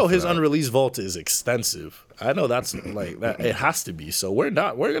know his unreleased vault is extensive. I know that's like that. It has to be. So we're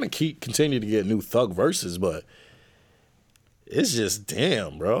gonna continue to get new Thug verses, but it's just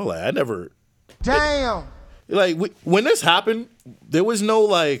damn, bro. Like I never. Damn. When this happened, there was no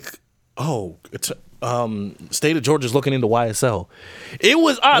like, State of Georgia's looking into YSL. It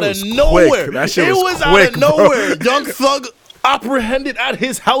was out of nowhere. That shit it was was quick, out of nowhere. Young Thug apprehended at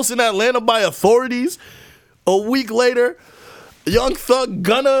his house in Atlanta by authorities. A week later, Young Thug,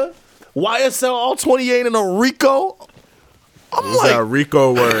 Gunna, YSL, all 28 in a RICO. I'm It was that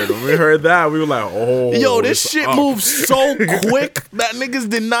RICO word. When we heard that, we were like, oh. Yo, this shit moved so quick that niggas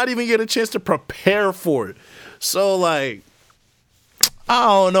did not even get a chance to prepare for it. So, like, I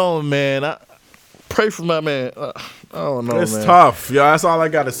don't know, man. I pray for my man. I don't know, it's man. It's tough. Yo, that's all I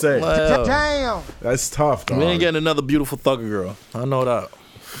got to say. Damn. That's tough, dog. We ain't getting another beautiful Thugger girl. I know that.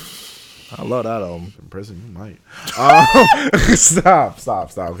 I love that album. In prison, you might. Stop.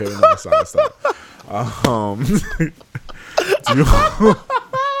 Okay, no, stop.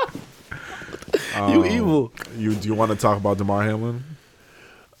 You evil. Do you want to talk about Damar Hamlin?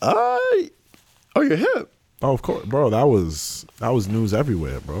 You're hip. Oh, of course, bro. That was news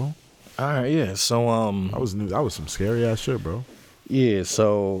everywhere, bro. All right, yeah. So that was news. That was some scary ass shit, bro. Yeah.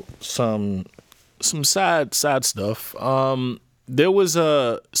 So some sad stuff. There was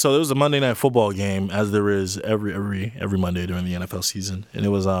a Monday Night Football game, as there is every Monday during the NFL season, and it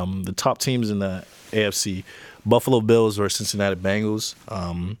was the top teams in the AFC, Buffalo Bills versus Cincinnati Bengals.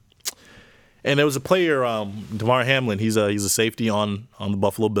 And there was a player, Damar Hamlin. He's a safety on the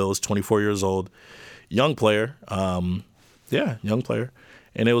Buffalo Bills, 24 years old, young player. Young player.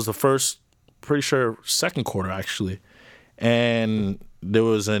 And it was the second quarter actually, and there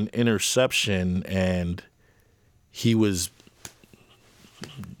was an interception, and he was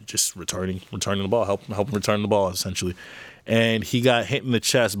just returning the ball, helping return the ball essentially, and he got hit in the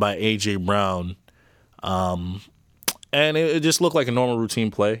chest by AJ Brown, and it just looked like a normal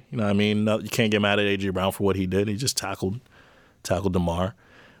routine play. You know what I mean? You can't get mad at AJ Brown for what he did. He just tackled Damar,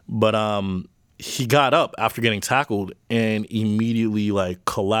 but he got up after getting tackled and immediately like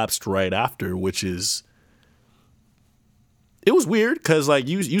collapsed right after, which is it was weird because like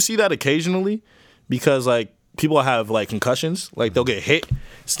you see that occasionally because like people have like concussions, like they'll get hit,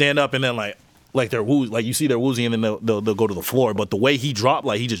 stand up, and then like they're like you see they're woozy, and then they'll go to the floor. But the way he dropped,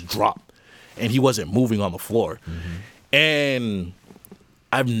 like he just dropped, and he wasn't moving on the floor. Mm-hmm. And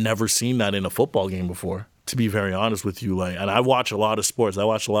I've never seen that in a football game before, to be very honest with you. Like, and I watch a lot of sports. I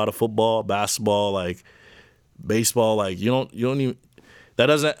watch a lot of football, basketball, like baseball. Like you don't even that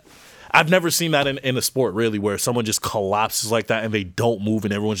doesn't. I've never seen that in a sport really where someone just collapses like that and they don't move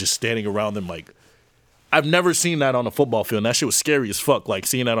and everyone's just standing around them like. I've never seen that on a football field. And that shit was scary as fuck, like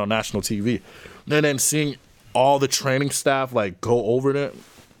seeing that on national TV. And then seeing all the training staff like go over it.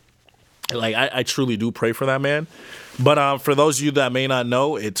 Like I truly do pray for that man. But for those of you that may not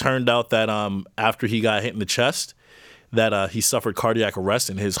know, it turned out that after he got hit in the chest, that he suffered cardiac arrest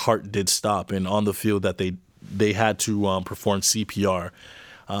and his heart did stop. And on the field that they had to perform CPR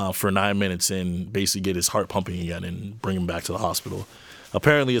for 9 minutes and basically get his heart pumping again and bring him back to the hospital.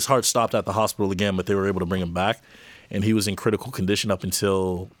 Apparently, his heart stopped at the hospital again, but they were able to bring him back. And he was in critical condition up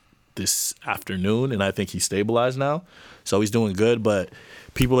until this afternoon, and I think he's stabilized now. So he's doing good, but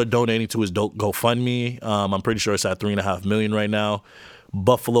people are donating to his GoFundMe. I'm pretty sure it's at $3.5 million right now.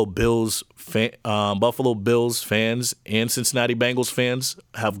 Buffalo Bills fans and Cincinnati Bengals fans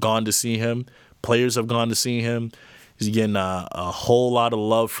have gone to see him. Players have gone to see him. He's getting a whole lot of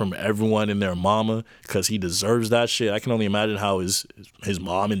love from everyone and their mama because he deserves that shit. I can only imagine how his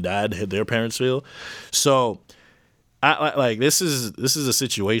mom and dad, their parents feel. So, this is a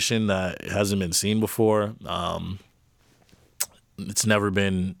situation that hasn't been seen before. It's never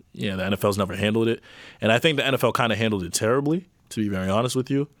been, the NFL's never handled it. And I think the NFL kind of handled it terribly, to be very honest with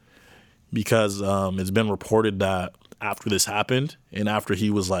you, because it's been reported that after this happened and after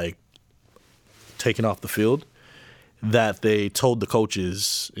he was taken off the field, that they told the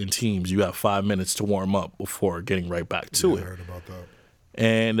coaches and teams, you have 5 minutes to warm up before getting right back to it. I heard about that.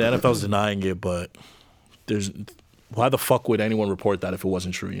 And the NFL's denying it, but why the fuck would anyone report that if it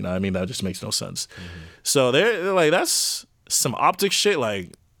wasn't true? You know what I mean? That just makes no sense. Mm-hmm. So they're like, that's some optics shit.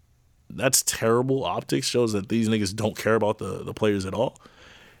 Like, that's terrible optics. Shows that these niggas don't care about the players at all.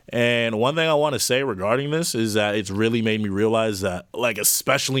 And one thing I want to say regarding this is that it's really made me realize that,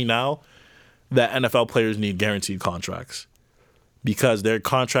 especially now, that NFL players need guaranteed contracts because their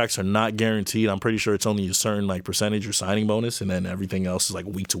contracts are not guaranteed. I'm pretty sure it's only a certain percentage or signing bonus, and then everything else is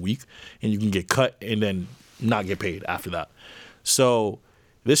week to week, and you can get cut and then not get paid after that. So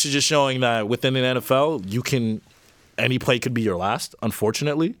this is just showing that within the NFL, any play could be your last.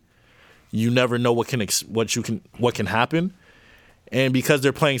 Unfortunately, you never know what can happen, and because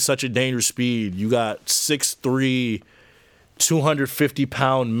they're playing such a dangerous speed, you got 6'3",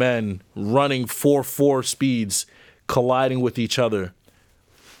 250-pound men running 4.4 speeds, colliding with each other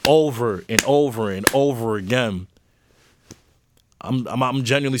over and over and over again. I'm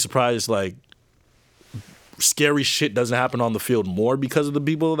genuinely surprised. Scary shit doesn't happen on the field more because of the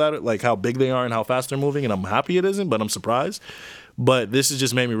people that are, how big they are and how fast they're moving. And I'm happy it isn't, but I'm surprised. But this has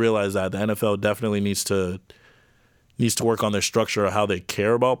just made me realize that the NFL definitely needs to work on their structure of how they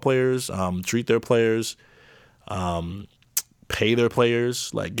care about players, treat their players, pay their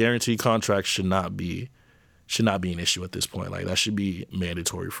players. Guaranteed contracts should not be an issue at this point. That should be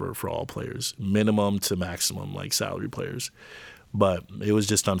mandatory for all players, minimum to maximum, salary players. But it was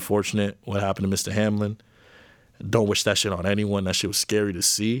just unfortunate what happened to Mr. Hamlin. Don't wish that shit on anyone. That shit was scary to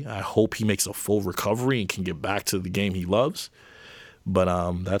see. I hope he makes a full recovery and can get back to the game he loves. But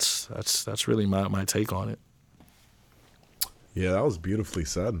that's really my take on it. Yeah, that was beautifully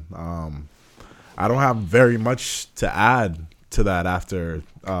said. I don't have very much to add to that after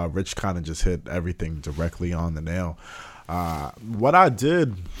Rich kind of just hit everything directly on the nail. What I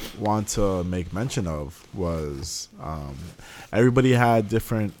did want to make mention of was everybody had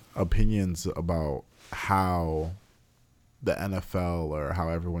different opinions about how the NFL or how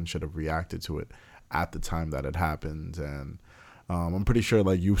everyone should have reacted to it at the time that it happened. And I'm pretty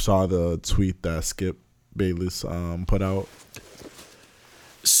sure you saw the tweet that Skip Bayless put out.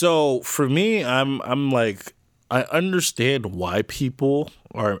 So for me, I'm I understand why people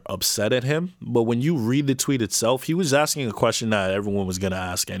are upset at him, but when you read the tweet itself, he was asking a question that everyone was going to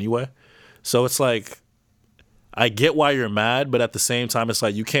ask anyway. So it's I get why you're mad, but at the same time, it's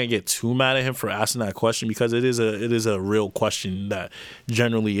you can't get too mad at him for asking that question because it is a real question that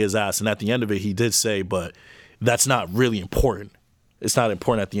generally is asked. And at the end of it, he did say, but that's not really important. It's not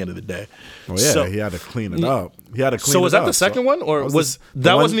important at the end of the day. Well, yeah, so, he had to clean it up. So was that the second one, or was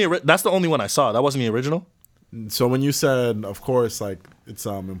that wasn't that's the only one I saw? That wasn't the original. So when you said, of course, it's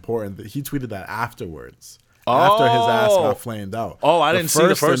important, that he tweeted that afterwards. After his ass got flamed out. Oh, I didn't see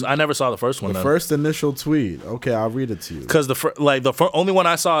the first. I never saw the first one. The first initial tweet. Okay, I'll read it to you. Because the only one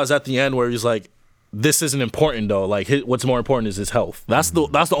I saw is at the end where he's "This isn't important though. What's more important is his health." That's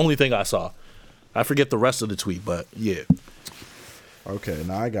the only thing I saw. I forget the rest of the tweet, but yeah. Okay,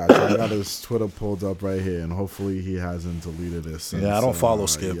 now I got you. I got his Twitter pulled up right here, and hopefully he hasn't deleted this since, I don't follow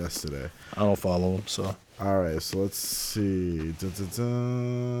Skip yesterday. I don't follow him, so. All right, so let's see.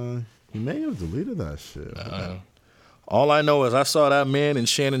 He may have deleted that shit. All I know is I saw that man and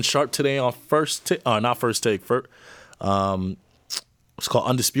Shannon Sharp today on First Take. Not First Take. It's called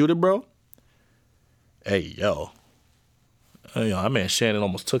Undisputed, bro. Hey, yo. That man Shannon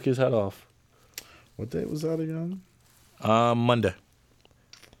almost took his head off. What day was that again?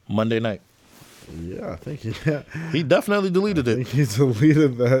 Monday night. Yeah, I think he definitely deleted it. He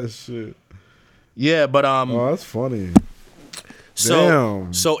deleted that shit. Yeah, but oh, that's funny.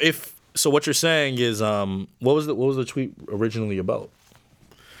 Damn. So what you're saying is what was the tweet originally about?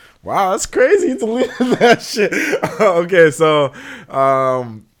 Wow, that's crazy. He deleted that shit. Okay, so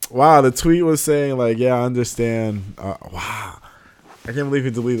wow, the tweet was saying I understand. Wow, I can't believe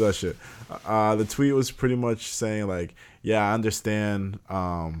he deleted that shit. The tweet was pretty much saying I understand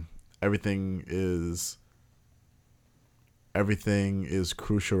everything is everything is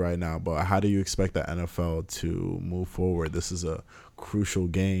crucial right now, but how do you expect the NFL to move forward? This is a crucial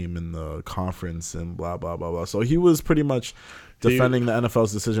game in the conference and blah, blah, blah, blah. So he was pretty much defending the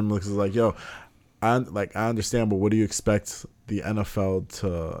NFL's decision because it's like, yo, I understand, but what do you expect the NFL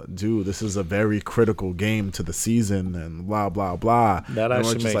to do? This is a very critical game to the season and blah, blah, blah. That and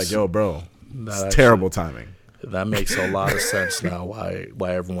actually we're just makes like, yo, bro, it's actually, terrible timing. That makes a lot of sense now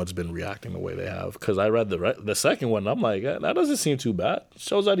why everyone's been reacting the way they have. Because I read the second one, and I'm like, that doesn't seem too bad.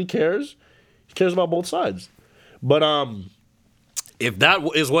 Shows that he cares. He cares about both sides. But if that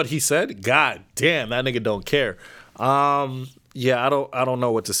is what he said, god damn, that nigga don't care. Yeah, I don't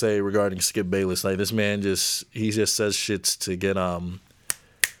know what to say regarding Skip Bayless. Like, this man just says shits to get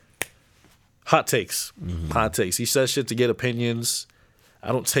hot takes. Mm-hmm. Hot takes. He says shit to get opinions.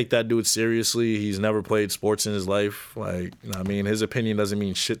 I don't take that dude seriously. He's never played sports in his life. Like, you know what I mean? His opinion doesn't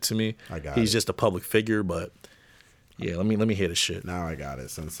mean shit to me. He's just a public figure, but yeah, let me hear the shit. Now I got it.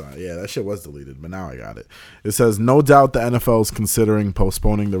 That shit was deleted, but now I got it. It says, no doubt the NFL is considering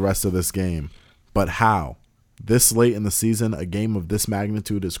postponing the rest of this game, but how? This late in the season, a game of this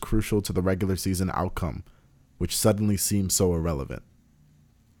magnitude is crucial to the regular season outcome, which suddenly seems so irrelevant.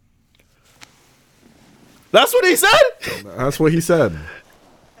 That's what he said? That's what he said.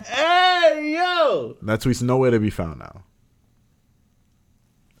 Hey, yo! That tweet's nowhere to be found now.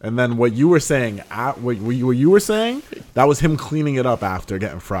 And then what you were saying, what you were saying, that was him cleaning it up after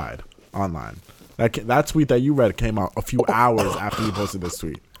getting fried online. That tweet that you read came out a few hours after you posted this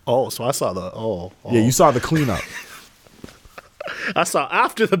tweet. Oh, so I saw the Yeah, you saw the cleanup. I saw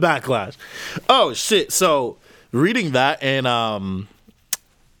after the backlash. Oh shit! So reading that and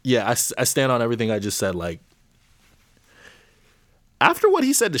I stand on everything I just said. Like, after what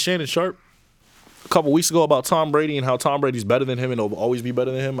he said to Shannon Sharp a couple weeks ago about Tom Brady and how Tom Brady's better than him and will always be better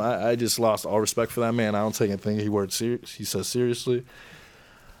than him, I just lost all respect for that man. I don't take anything he says seriously,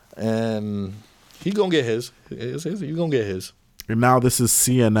 and he's gonna get his. He's gonna get his. And now this is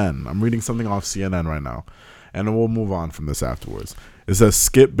CNN. I'm reading something off CNN right now, and then we'll move on from this afterwards. It says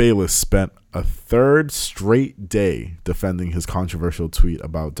Skip Bayless spent a third straight day defending his controversial tweet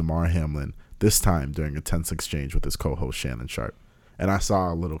about Damar Hamlin, this time during a tense exchange with his co-host Shannon Sharp. And I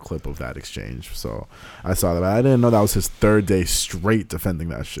saw a little clip of that exchange, so I saw that. But I didn't know that was his third day straight defending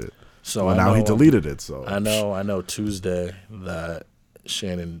that shit. So now he deleted it. So I know Tuesday that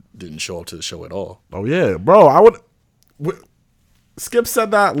Shannon didn't show up to the show at all. Oh yeah, bro. Skip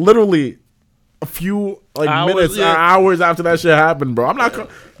said that literally a few hours after that shit happened, bro. I'm not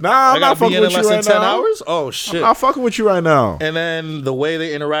fucking with you right now. 10 hours? Oh shit. I'm not fucking with you right now. And then the way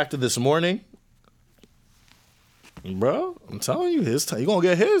they interacted this morning, bro, I'm telling you, his time, you gonna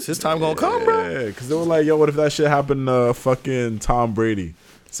get his time gonna come, bro. Yeah, because they were like, yo, what if that shit happened to fucking Tom Brady?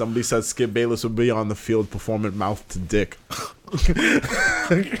 Somebody said Skip Bayless would be on the field performing mouth to dick.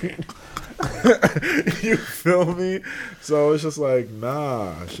 You feel me? So it's just like,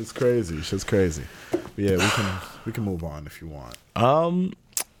 nah, shit's crazy. But yeah, we can move on if you want.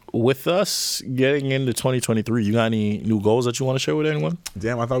 With us getting into 2023, you got any new goals that you want to share with anyone?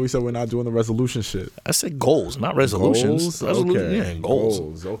 Damn, I thought we said we're not doing the resolution shit. I said goals, not resolutions. Okay. Yeah,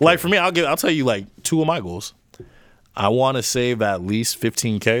 goals. Okay. Like for me, I'll tell you like two of my goals. I want to save at least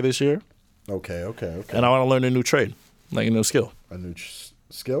 $15K this year. Okay. And I want to learn a new trade, like a new skill. A new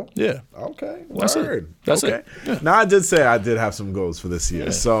skill? Yeah. Okay. That's it. That's it. Yeah. Now, I did say I did have some goals for this year.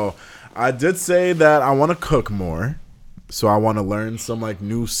 Yeah. So I did say that I want to cook more. So I want to learn some like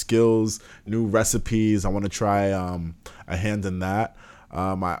new skills, new recipes. I want to try a hand in that.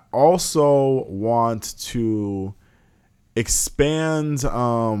 I also want to expand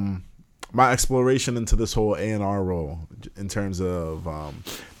my exploration into this whole A&R role in terms of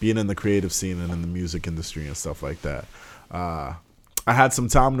being in the creative scene and in the music industry and stuff like that. I had some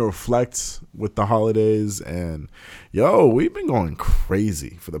time to reflect with the holidays, and we've been going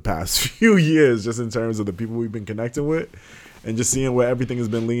crazy for the past few years just in terms of the people we've been connecting with and just seeing where everything has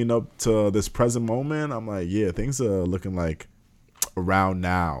been leading up to this present moment. I'm like, yeah, things are looking like around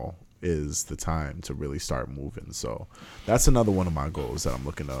now is the time to really start moving. So that's another one of my goals that I'm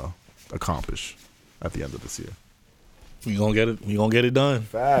looking to accomplish at the end of this year. We gonna get it done.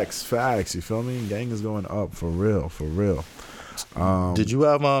 Facts. You feel me? Gang is going up for real. Did you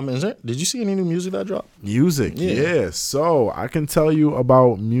have did you see any new music that dropped? Music, yeah. So I can tell you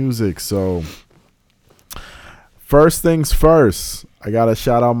about music. So first things first, I gotta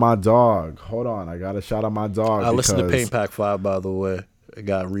shout out my dog. Hold on, I gotta shout out my dog. I listened to Pain Pack 5, by the way. It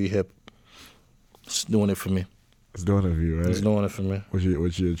got re-hip. It's doing it for me. It's doing it for you, right? It's doing it for me. What's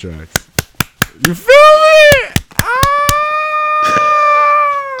your tracks? You feel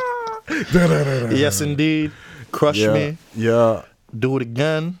me? Yes, indeed. Crush me. Yeah. Do it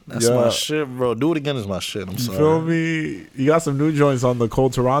again. That's my shit, bro. Do it again is my shit. I'm sorry. You feel me? You got some new joints on the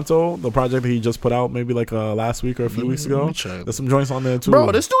Cold Toronto, the project that he just put out maybe like last week or a few weeks ago. There's some joints on there too.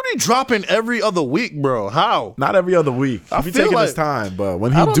 Bro, this dude he dropping every other week, bro. How? Not every other week. He be taking his time, but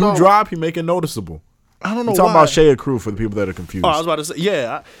when he do drop, he make it noticeable. I don't know. I'm talking about Shea Crew for the people that are confused. Oh, I was about to say,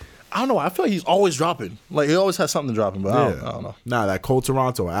 yeah. I don't know. I feel like he's always dropping. Like he always has something dropping, but I don't know. Nah, that Cold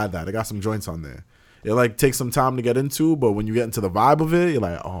Toronto, add that. They got some joints on there. It like takes some time to get into, but when you get into the vibe of it, you're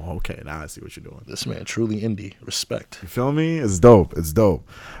like, oh, okay, now I see what you're doing. This man truly indie. Respect. You feel me? It's dope. It's dope.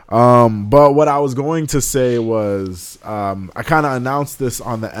 But what I was going to say was I kind of announced this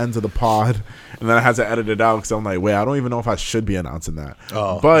on the end of the pod, and then I had to edit it out because I'm like, wait, I don't even know if I should be announcing that.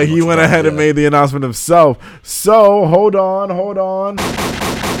 But he went ahead and made the announcement himself. So hold on.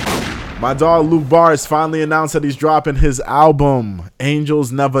 My dog Luke Bars finally announced that he's dropping his album,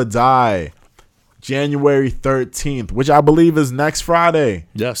 Angels Never Die, January 13th, which I believe is next Friday.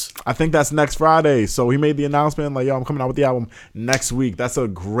 Yes. I think that's next Friday. So he made the announcement like, yo, I'm coming out with the album next week. That's a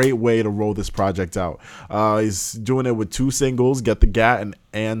great way to roll this project out. He's doing it with 2 singles, Get the Gat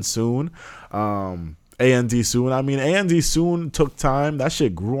and Soon. A&D Soon. I mean, A&D Soon took time. That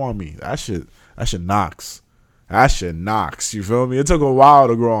shit grew on me. That shit knocks. That shit knocks. You feel me? It took a while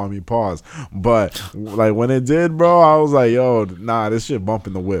to grow on me. Pause. But like when it did, bro, I was like, yo, nah, this shit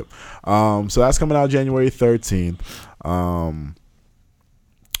bumping the whip. So that's coming out January 13th.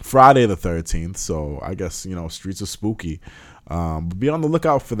 Friday the 13th. So I guess, you know, streets are spooky. But be on the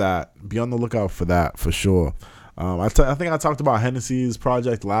lookout for that. Be on the lookout for that for sure. I think I talked about Hennessy's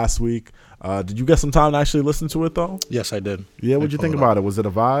project last week. Did you get some time to actually listen to it though? Yes, I did. Yeah, what'd you think about it? Was it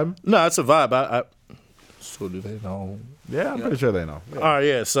a vibe? No, it's a vibe. So do they know? Yeah, I'm pretty sure they know. Yeah. All right,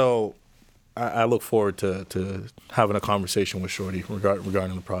 yeah. So I look forward to having a conversation with Shorty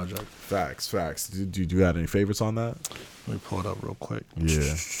regarding the project. Facts. Do you got any favorites on that? Let me pull it up real quick.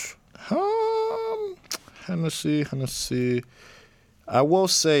 Yeah. Hennessy. I will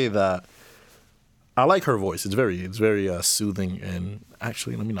say that I like her voice. It's very soothing, and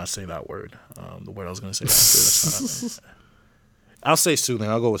actually, let me not say that word. The word I was going to say. I'll say soothing.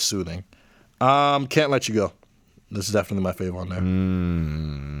 I'll go with soothing. Can't Let You Go. This is definitely my favorite on there.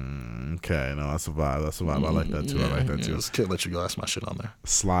 Okay, no, that's a vibe. I like that too. I like that too. Can't Let You Go. That's my shit on there.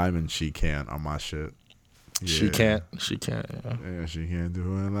 Slime and She Can't on my shit. Yeah. She can't. Yeah, she can't do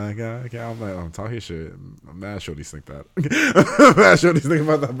it like I can. I'm like, I'm talking shit. I'm mad shorties think that. Mad shorties think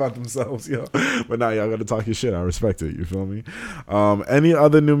about themselves, yo. But now y'all gotta talk your shit. I respect it. You feel me? Any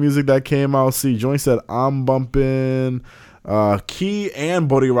other new music that came out? See, Joint said I'm bumping. Key and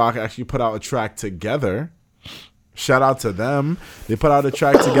Bodie Rock actually put out a track together. Shout out to them. They put out a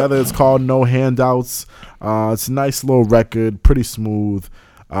track together. It's called No Handouts. It's a nice little record, pretty smooth.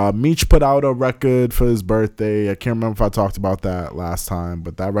 Meech put out a record for his birthday. I can't remember if I talked about that last time,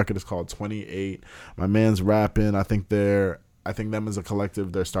 but that record is called 28. My man's rapping. I think them as a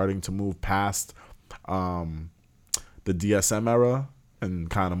collective, they're starting to move past the DSM era and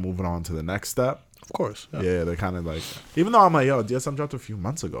kind of moving on to the next step. Of course. Yeah, they're kind of like, even though I'm like, yo, DSM dropped a few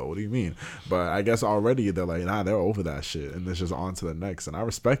months ago. What do you mean? But I guess already they're like, nah, they're over that shit. And it's just on to the next. And I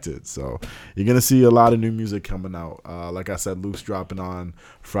respect it. So you're going to see a lot of new music coming out. Like I said, Luke's dropping on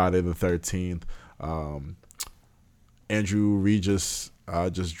Friday the 13th. Andrew Regis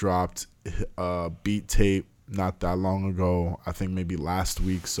just dropped Beat Tape not that long ago. I think maybe last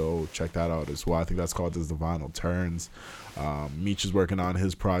week. So check that out as well. I think that's called As the Vinyl Turns. Meech is working on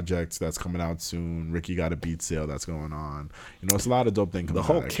his project that's coming out soon. Ricky got a beat sale that's going on. You know, it's a lot of dope things coming out.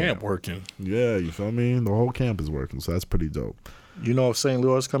 The whole camp working. Yeah, you feel me? The whole camp is working, so that's pretty dope. You know if St.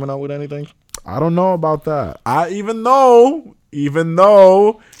 Louis is coming out with anything? I don't know about that. Even though, yeah, I'm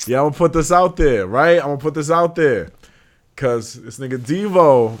gonna put this out there, right? I'm gonna put this out there. Cause this nigga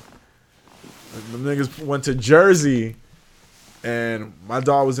Devo, the niggas went to Jersey, and my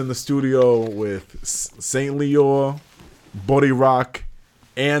dog was in the studio with St. Leor, Bodie Rock,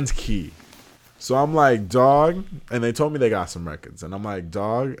 and Key. So I'm like, dog, and they told me they got some records. And I'm like,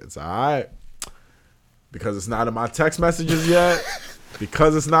 dog, it's all right. Because it's not in my text messages yet.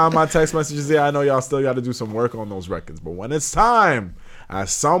 I know y'all still got to do some work on those records. But when it's time, at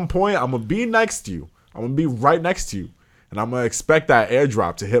some point, I'm going to be next to you. I'm going to be right next to you. And I'm going to expect that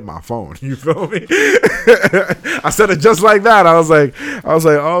airdrop to hit my phone. You feel me? I said it just like that. I was like,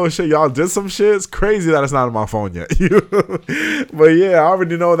 oh shit, y'all did some shit. It's crazy that it's not on my phone yet. But yeah, I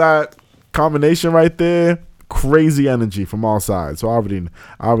already know that combination right there. Crazy energy from all sides. So I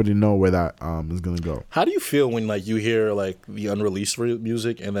already know where that is gonna go. How do you feel when like you hear like the unreleased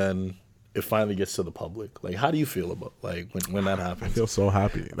music and then it finally gets to the public? Like, how do you feel about like when that happens? I feel so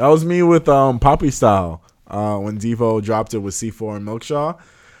happy. That was me with Poppy Style when Devo dropped it with C4 and Milkshaw.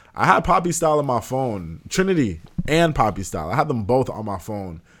 I had Poppy Style on my phone, Trinity and Poppy Style. I had them both on my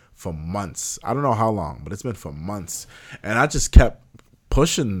phone for months. I don't know how long, but it's been for months. And I just kept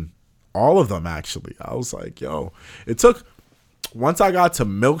pushing all of them, actually. I was like, yo, it took... Once I got to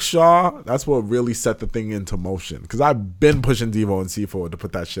Milkshaw, that's what really set the thing into motion. Because I've been pushing Devo and C4 to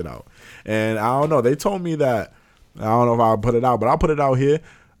put that shit out. And I don't know. They told me that, I don't know if I'll put it out, but I'll put it out here.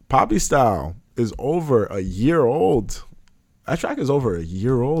 Poppy Style is over a year old. That track is over a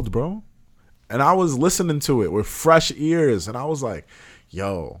year old, bro. And I was listening to it with fresh ears. And I was like,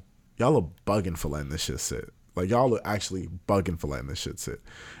 yo, y'all are bugging for letting this shit sit. Like, y'all are actually bugging for letting this shit sit.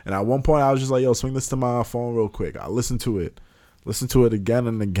 And at one point, I was just like, yo, swing this to my phone real quick. I listened to it again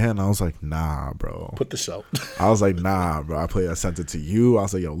and again. I was like, nah, bro. Put this out. I was like, nah, bro. I sent it to you. I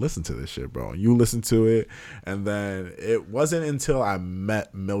was like, yo, listen to this shit, bro. You listen to it. And then it wasn't until I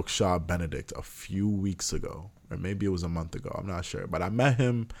met Milkshaw Benedict a few weeks ago, or maybe it was a month ago. I'm not sure. But I met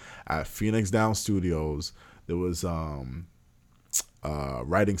him at Phoenix Down Studios. There was a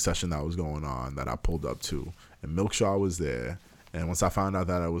writing session that was going on that I pulled up to. And Milkshaw was there. And once I found out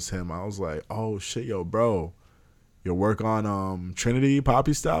that it was him, I was like, oh, shit, yo, bro. Your work on Trinity,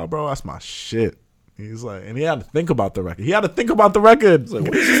 Poppy Style, bro, that's my shit. He's like, and he had to think about the record. He's like,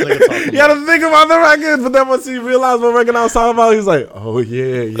 what is this nigga talking about? He had to think about the record, but then once he realized what record I was talking about, he's like, oh,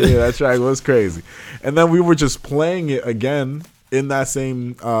 yeah, that track was crazy. And then we were just playing it again in that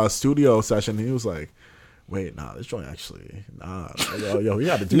same studio session. He was like, wait, nah, this joint actually, yo, we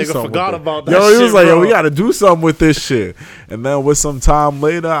got to do nigga something. Forgot with about that. Yo, shit, he was like, bro. yo, we got to do something with this shit. And then with some time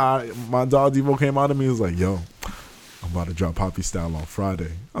later, my dog Devo came out to me. He was like, yo, I'm about to drop Poppy Style on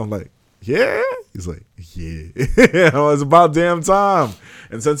Friday. I'm like, yeah? He's like, yeah. It was about damn time.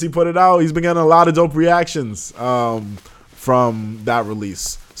 And since he put it out, he's been getting a lot of dope reactions from that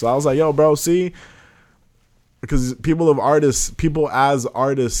release. So I was like, yo, bro, see? Because people as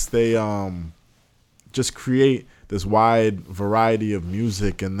artists, they just create this wide variety of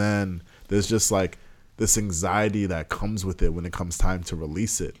music, and then there's just like this anxiety that comes with it when it comes time to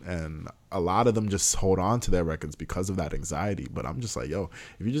release it. And a lot of them just hold on to their records because of that anxiety. But I'm just like, yo,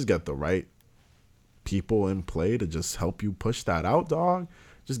 if you just get the right people in play to just help you push that out, dog,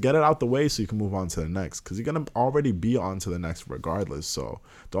 just get it out the way so you can move on to the next. Because you're going to already be on to the next regardless. So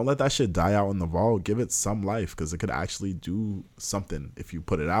don't let that shit die out in the vault. Give it some life, because it could actually do something if you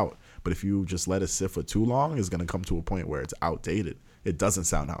put it out. But if you just let it sit for too long, it's going to come to a point where it's outdated. It doesn't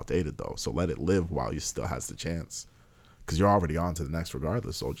sound outdated, though. So let it live while you still has the chance. Because you're already on to the next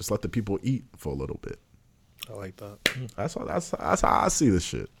regardless. So just let the people eat for a little bit. I like that. That's how I see this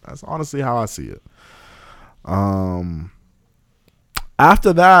shit. That's honestly how I see it.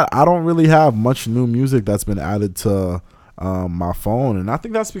 After that, I don't really have much new music that's been added to my phone. And I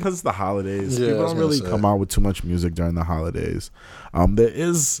think that's because it's the holidays. Yeah, People don't really come out with too much music during the holidays. I'm going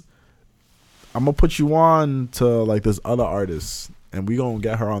to put you on to like this other artist, and we going to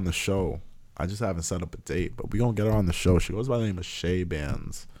get her on the show. I just haven't set up a date, but we going to get her on the show. She goes by the name of Shay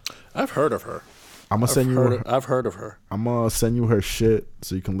Bands. I've heard of her. I've heard of her. I'm going to send you her shit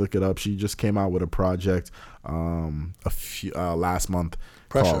so you can look it up. She just came out with a project last month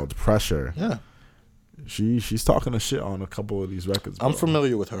called Pressure. Yeah. She's talking a shit on a couple of these records, bro. I'm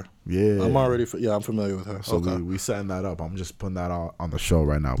familiar with her. Yeah. I'm familiar with her. So okay. we setting that up. I'm just putting that out on the show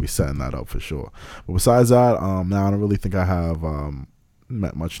right now. We setting that up for sure. But besides that, now I don't really think I have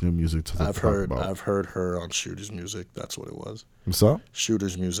met much new music to talk about. I've heard her on Shooter's Music. That's what it was. What's up?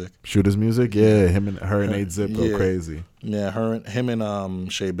 Shooter's Music. Yeah. Her and 8-Zip go crazy. Yeah, him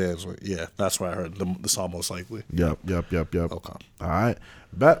and Shay Bands. Yeah, that's why I heard the song most likely. Yep. Okay. All right.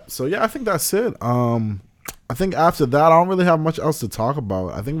 Bet. So yeah, I think that's it. I think after that, I don't really have much else to talk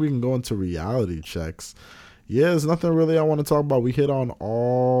about. I think we can go into reality checks. Yeah, there's nothing really I want to talk about. We hit on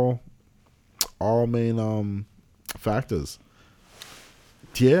all main factors.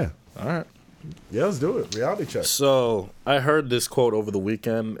 Yeah. All right. Yeah, let's do it. Reality check. So I heard this quote over the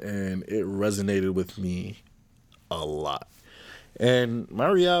weekend, and it resonated with me a lot. And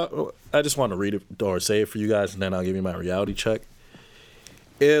I just want to read it or say it for you guys, and then I'll give you my reality check.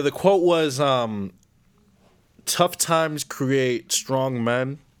 The quote was, tough times create strong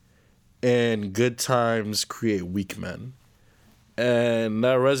men, and good times create weak men. And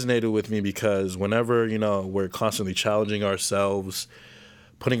that resonated with me because whenever, we're constantly challenging ourselves,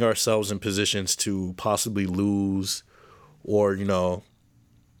 putting ourselves in positions to possibly lose or,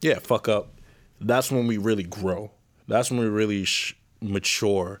 fuck up, that's when we really grow. That's when we really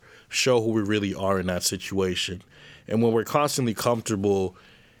mature, show who we really are in that situation. And when we're constantly comfortable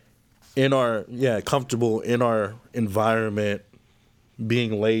comfortable in our environment,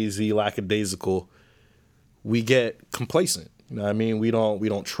 being lazy, lackadaisical, we get complacent. You know what I mean? We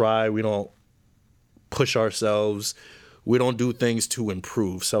don't try, we don't push ourselves, we don't do things to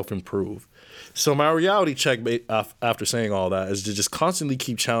improve, self-improve. So my reality check after saying all that is to just constantly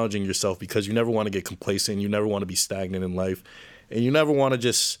keep challenging yourself, because you never want to get complacent, you never want to be stagnant in life, and you never want to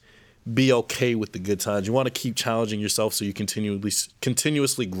just be okay with the good times. You want to keep challenging yourself so you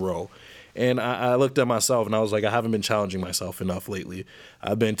continuously grow. And I looked at myself and I was like, I haven't been challenging myself enough lately.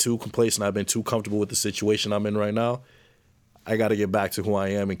 I've been too complacent. I've been too comfortable with the situation I'm in right now. I got to get back to who I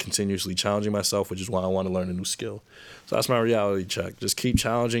am and continuously challenging myself, which is why I want to learn a new skill. So that's my reality check. Just keep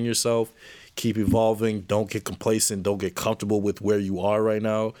challenging yourself, keep evolving. Don't get complacent. Don't get comfortable with where you are right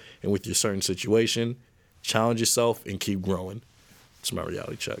now and with your certain situation. Challenge yourself and keep growing. That's my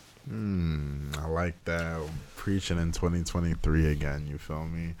reality check. I like that. Preaching in 2023 again, you feel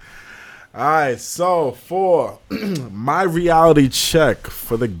me? All right, so for my reality check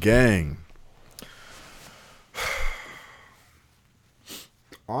for the gang.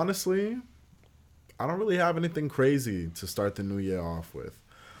 Honestly, I don't really have anything crazy to start the new year off with.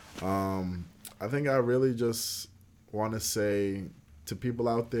 I think I really just want to say to people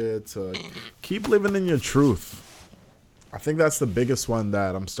out there to keep living in your truth. I think that's the biggest one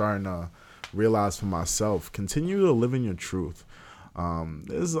that I'm starting to realize for myself. Continue to live in your truth.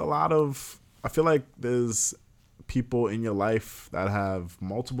 There's a lot of, I feel like there's people in your life that have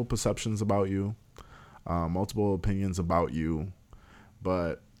multiple perceptions about you, multiple opinions about you,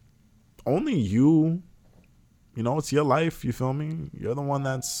 but only you know, it's your life, you feel me? You're the one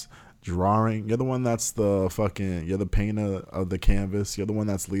that's drawing, you're the one that's you're the painter of the canvas, you're the one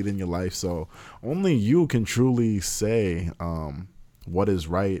that's leading your life, so only you can truly say what is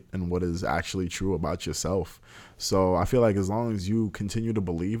right and what is actually true about yourself. So I feel like as long as you continue to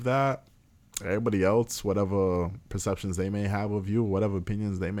believe that, everybody else, whatever perceptions they may have of you, whatever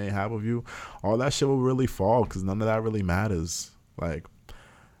opinions they may have of you, all that shit will really fall, because none of that really matters. Like,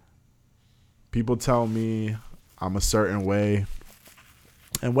 people tell me I'm a certain way,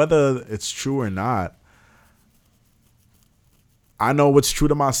 and whether it's true or not, I know what's true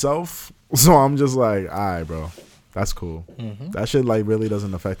to myself. So I'm just like, all right, bro, that's cool. That shit like really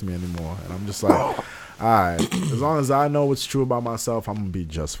doesn't affect me anymore. And I'm just like, all right, as long as I know what's true about myself, I'm going to be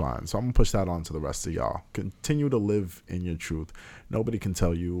just fine. So I'm going to push that on to the rest of y'all. Continue to live in your truth. Nobody can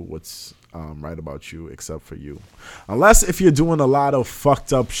tell you what's right about you except for you. Unless if you're doing a lot of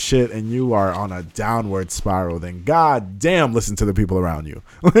fucked up shit and you are on a downward spiral, then god damn, listen to the people around you.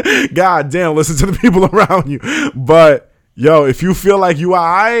 God damn, listen to the people around you. But yo, if you feel like you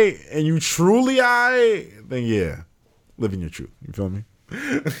are aight and you truly aight, then yeah, live in your truth. You feel me?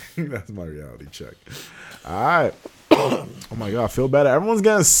 That's my reality check. All right. Oh my god, I feel better. Everyone's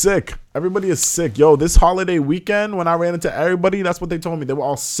getting sick. Everybody is sick. Yo, this holiday weekend, when I ran into everybody, that's what they told me. They were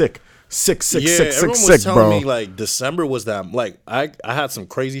all sick. Sick, everyone was sick, telling bro. me like December was that, like I had some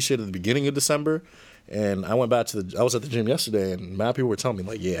crazy shit at the beginning of December, and I went back to I was at the gym yesterday, and mad people were telling me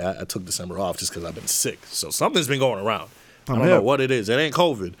like, yeah, I took December off just because I've been sick. So something's been going around. I don't know what it is. It ain't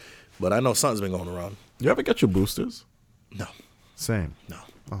COVID, but I know something's been going around. You ever get your boosters? No. Same. No.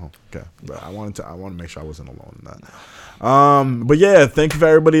 Oh, okay. But I want to make sure I wasn't alone in that. But yeah, thank you for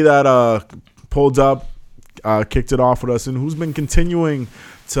everybody that pulled up, kicked it off with us, and who's been continuing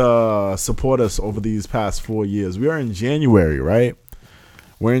to support us over these past 4 years. We are in January, right?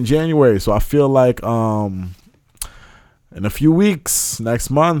 We're in January, so I feel like in a few weeks, next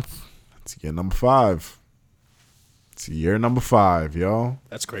month, it's year number 5. It's year number 5, yo.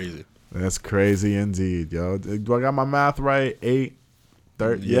 That's crazy. That's crazy indeed, yo. Do I got my math right? 8,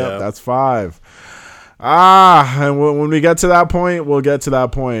 30. Yeah. Yep, that's 5. And when we get to that point, we'll get to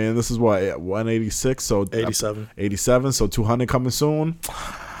that point. And this is what, 186? So 87. 87, so 200 coming soon.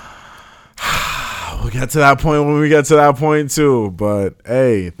 We'll get to that point when we get to that point too. But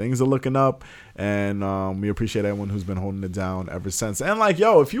hey, things are looking up, and we appreciate everyone who's been holding it down ever since. And like,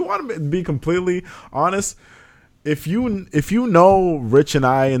 yo, if you want to be completely honest, if you know Rich and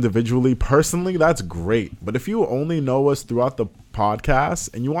I individually, personally, that's great. But if you only know us throughout the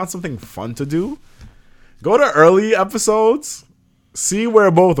podcast and you want something fun to do, go to early episodes, see where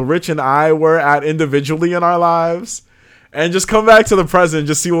both Rich and I were at individually in our lives, and just come back to the present and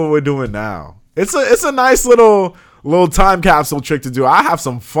just see what we're doing now. It's a nice little time capsule trick to do. I have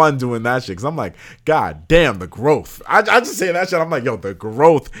some fun doing that shit because I'm like, god damn, the growth. I just say that shit. I'm like, yo, the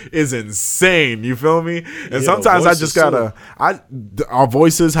growth is insane. You feel me? And sometimes I just gotta, our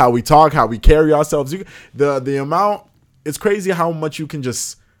voices, how we talk, how we carry ourselves. The amount, it's crazy how much you can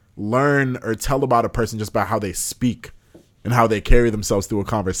just learn or tell about a person just by how they speak. and how they carry themselves through a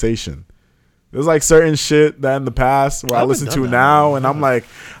conversation. There's like certain shit that in the past where I listen to now, and I'm like,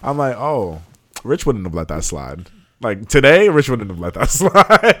 oh, Rich wouldn't have let that slide. Like today, Rich wouldn't have let that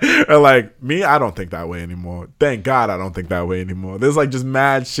slide. Or like me, I don't think that way anymore. Thank God I don't think that way anymore. There's like just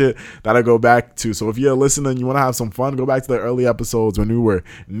mad shit that I go back to. So if you're listening, you want to have some fun, go back to the early episodes when we were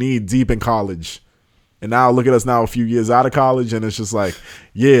knee deep in college. And now look at us now a few years out of college, and it's just like,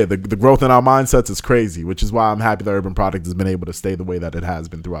 yeah, the growth in our mindsets is crazy, which is why I'm happy the Urban Product has been able to stay the way that it has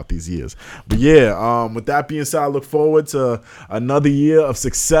been throughout these years. But yeah, with that being said, I look forward to another year of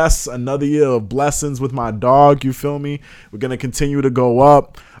success, another year of blessings with my dog, you feel me? We're going to continue to go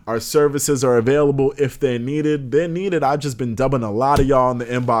up. Our services are available if they're needed. They're needed. I've just been dubbing a lot of y'all in the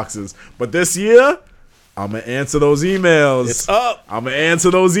inboxes. But this year, I'm going to answer those emails. It's up. I'm going to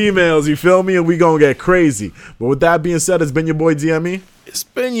answer those emails. You feel me? And we going to get crazy. But with that being said, it's been your boy DME. It's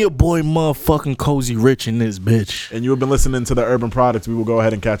been your boy motherfucking Cozy Rich in this bitch. And you have been listening to the Urban Products. We will go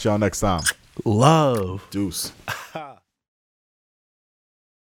ahead and catch y'all next time. Love. Deuce.